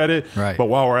her credit. Right. But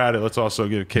while we're at it, let's also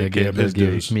give K-Camp his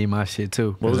dues. Give me my shit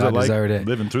too. What was it like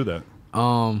living through that?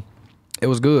 It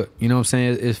was good. You know what I'm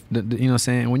saying? It's you know what I'm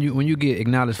saying? When you get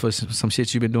acknowledged for some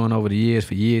shit you've been doing over the years,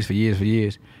 for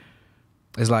years,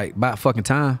 it's like about fucking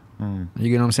time. You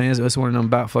get what I'm saying? It's one of them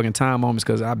about fucking time moments,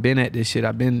 because I've been at this shit.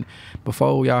 I've been,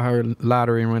 before y'all heard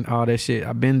lottery and all that shit,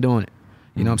 I've been doing it.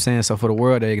 You know what I'm saying? So for the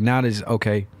world to acknowledge,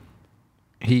 okay,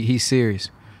 he's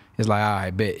serious. It's like, all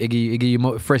right, bet. It give you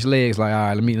more fresh legs. Like, all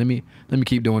right, let me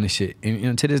keep doing this shit.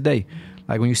 And to this day,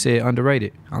 like when you said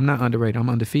underrated, I'm not underrated. I'm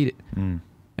undefeated.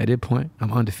 At this point,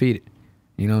 I'm undefeated.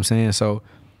 You know what I'm saying? So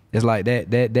it's like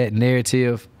that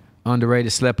narrative,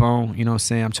 underrated, slept on. You know what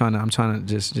I'm saying? I'm trying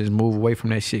to just move away from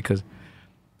that shit, because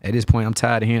at this point I'm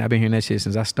tired of hearing. I've been hearing that shit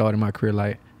since I started my career.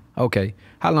 Like, okay,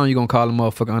 how long you gonna call a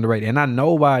motherfucker underrated? And I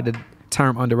know why the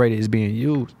term underrated is being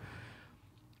used.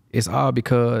 It's all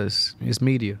because it's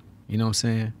media. You know what I'm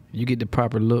saying? You get the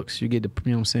proper looks, you get the,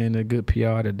 you know what I'm saying, the good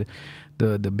PR,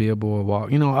 the billboard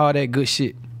walk, you know, all that good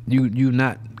shit. You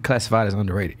not classified as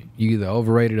underrated. You either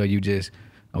overrated or you just,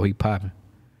 oh, he popping.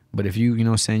 But if you know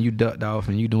what I'm saying, you ducked off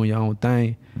and you doing your own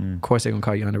thing, of course they're gonna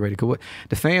call you underrated. Cause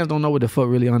the fans don't know what the fuck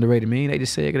really underrated mean. They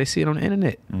just say it 'cause they see it on the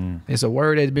internet. It's a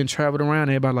word that's been traveled around.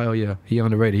 Everybody like, oh yeah, he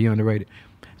underrated, he underrated.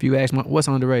 If you ask them, what's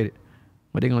underrated,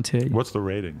 what they gonna tell you? What's the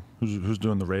rating? Who's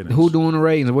doing the ratings? Who doing the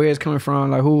ratings? Where it's coming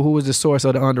from? Like who is the source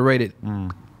of the underrated?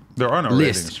 There are no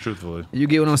list. ratings, truthfully. You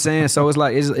get what I'm saying? So it's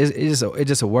like it's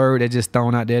just a word that's just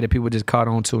thrown out there that people just caught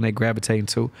on to and they gravitating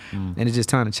to, and it's just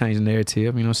time to change the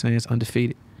narrative. You know what I'm saying? It's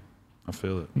undefeated. I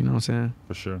feel it. You know what I'm saying?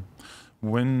 For sure.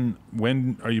 When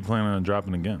are you planning on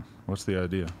dropping again? What's the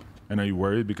idea? And are you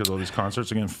worried because all these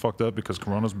concerts are getting fucked up because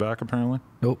Corona's back apparently?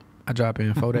 Nope. I drop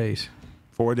in 4 days.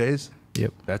 4 days?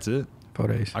 Yep. That's it? 4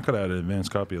 days. I could have had an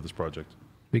advanced copy of this project.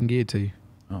 We can get it to you.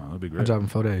 Oh, that'd be great. I drop in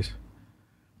 4 days.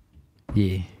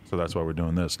 Yeah. So that's why we're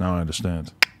doing this. Now I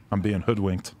understand. I'm being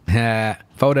hoodwinked.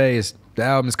 4 days. The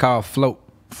album is called Float.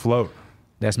 Float.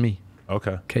 That's me.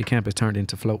 Okay. K Camp has turned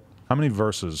into Float. How many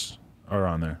verses are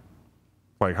on there?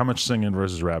 Like how much singing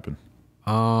versus rapping?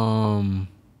 I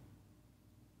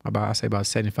say about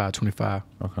 75, 25.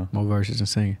 Okay. More verses than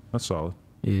singing. That's solid.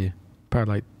 Yeah.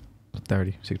 Probably like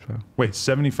 30, 65. Wait,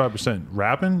 75%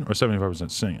 rapping or 75%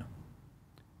 singing?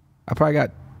 I probably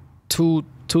got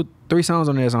three songs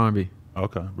on there that's R&B.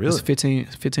 Okay, really?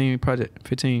 It's 15 project,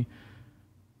 15.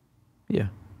 Yeah.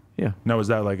 Now, was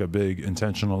that like a big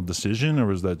intentional decision, or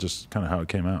was that just kind of how it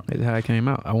came out? That's how it came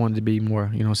out. I wanted to be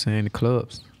more, you know what I'm saying, the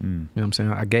clubs. You know what I'm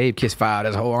saying? I gave Kiss 5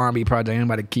 this whole R&B project.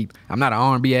 Anybody keep. I'm not an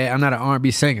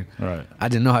R&B singer. Right. I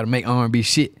just know how to make R&B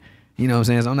shit. You know what I'm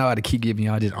saying? So I don't know how to keep giving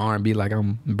y'all just R&B like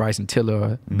I'm Bryson Tiller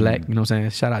or Black. You know what I'm saying?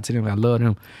 Shout out to them. I love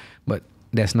them. But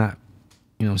that's not,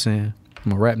 you know what I'm saying?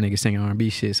 I'm a rap nigga singing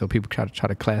R&B shit, so people try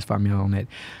to classify me on that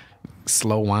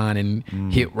slow whining,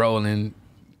 hit rolling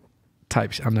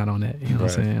type shit. I'm not on that. You know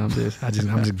what I'm saying?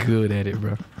 I'm just good at it,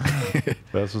 bro.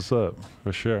 That's what's up,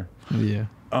 for sure. Yeah.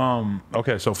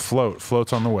 Okay, so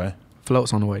Float's on the way.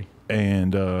 Float's on the way.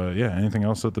 And yeah, anything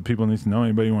else that the people need to know?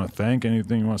 Anybody you want to thank?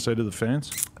 Anything you want to say to the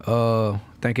fans?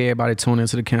 Thank everybody tuning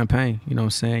into the campaign. You know what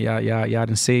I'm saying? Y'all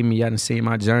done seen me. Y'all done seen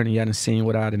my journey. Y'all done seen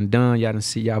what I done.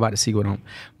 Y'all about to see what I'm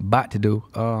about to do.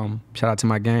 Shout out to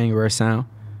my gang, Rare Sound.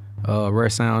 Rare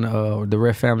Sound, the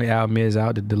Rare Family album is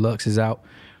out. The Deluxe is out.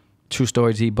 True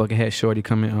Story G, Buckethead Shorty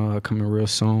coming real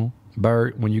soon.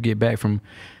 Bird, when you get back from,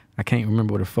 I can't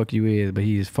remember where the fuck you is, but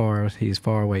he is far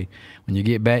away. When you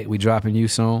get back, we dropping you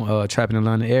soon. Trapping in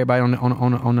London. Everybody on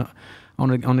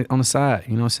the side.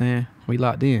 You know what I'm saying? We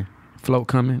locked in. Float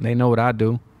coming. They know what I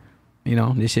do. You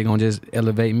know, this shit gonna just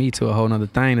elevate me to a whole nother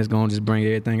thing that's gonna just bring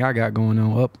everything I got going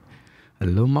on up a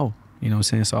little more. You know what I'm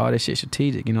saying? So all that shit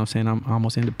strategic. You know what I'm saying? I'm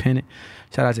almost independent.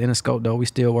 Shout out to Interscope though. We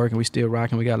still working. We still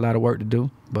rocking. We got a lot of work to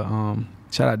do. But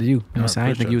shout out to you. You know what I'm saying? I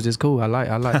didn't think you was this cool. I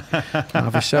like.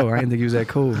 For sure. I didn't think you was that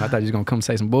cool. I thought you was gonna come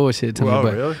say some bullshit to me.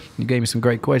 But really? You gave me some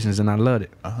great questions and I loved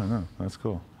it. Oh no, that's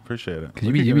cool. Appreciate it. Cause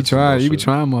you be trying,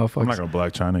 motherfuckers. I'm not gonna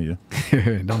Black China you.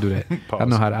 Don't do that. I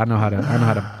know how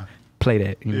to play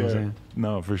that. You know what I'm saying?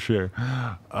 No, for sure.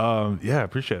 Yeah,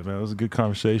 appreciate it, man. It was a good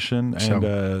conversation.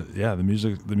 And yeah, the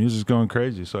music's going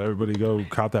crazy. So everybody go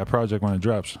cop that project when it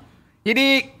drops. You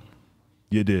dig?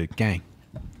 You dig. Gang.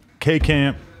 K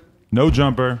Camp, No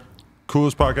Jumper,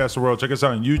 coolest podcast in the world. Check us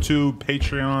out on YouTube,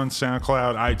 Patreon,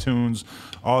 SoundCloud, iTunes,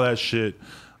 all that shit.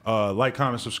 Like,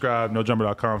 comment, subscribe,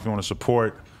 nojumper.com if you want to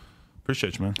support.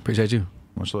 Appreciate you, man. Appreciate you.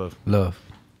 Much love. Love.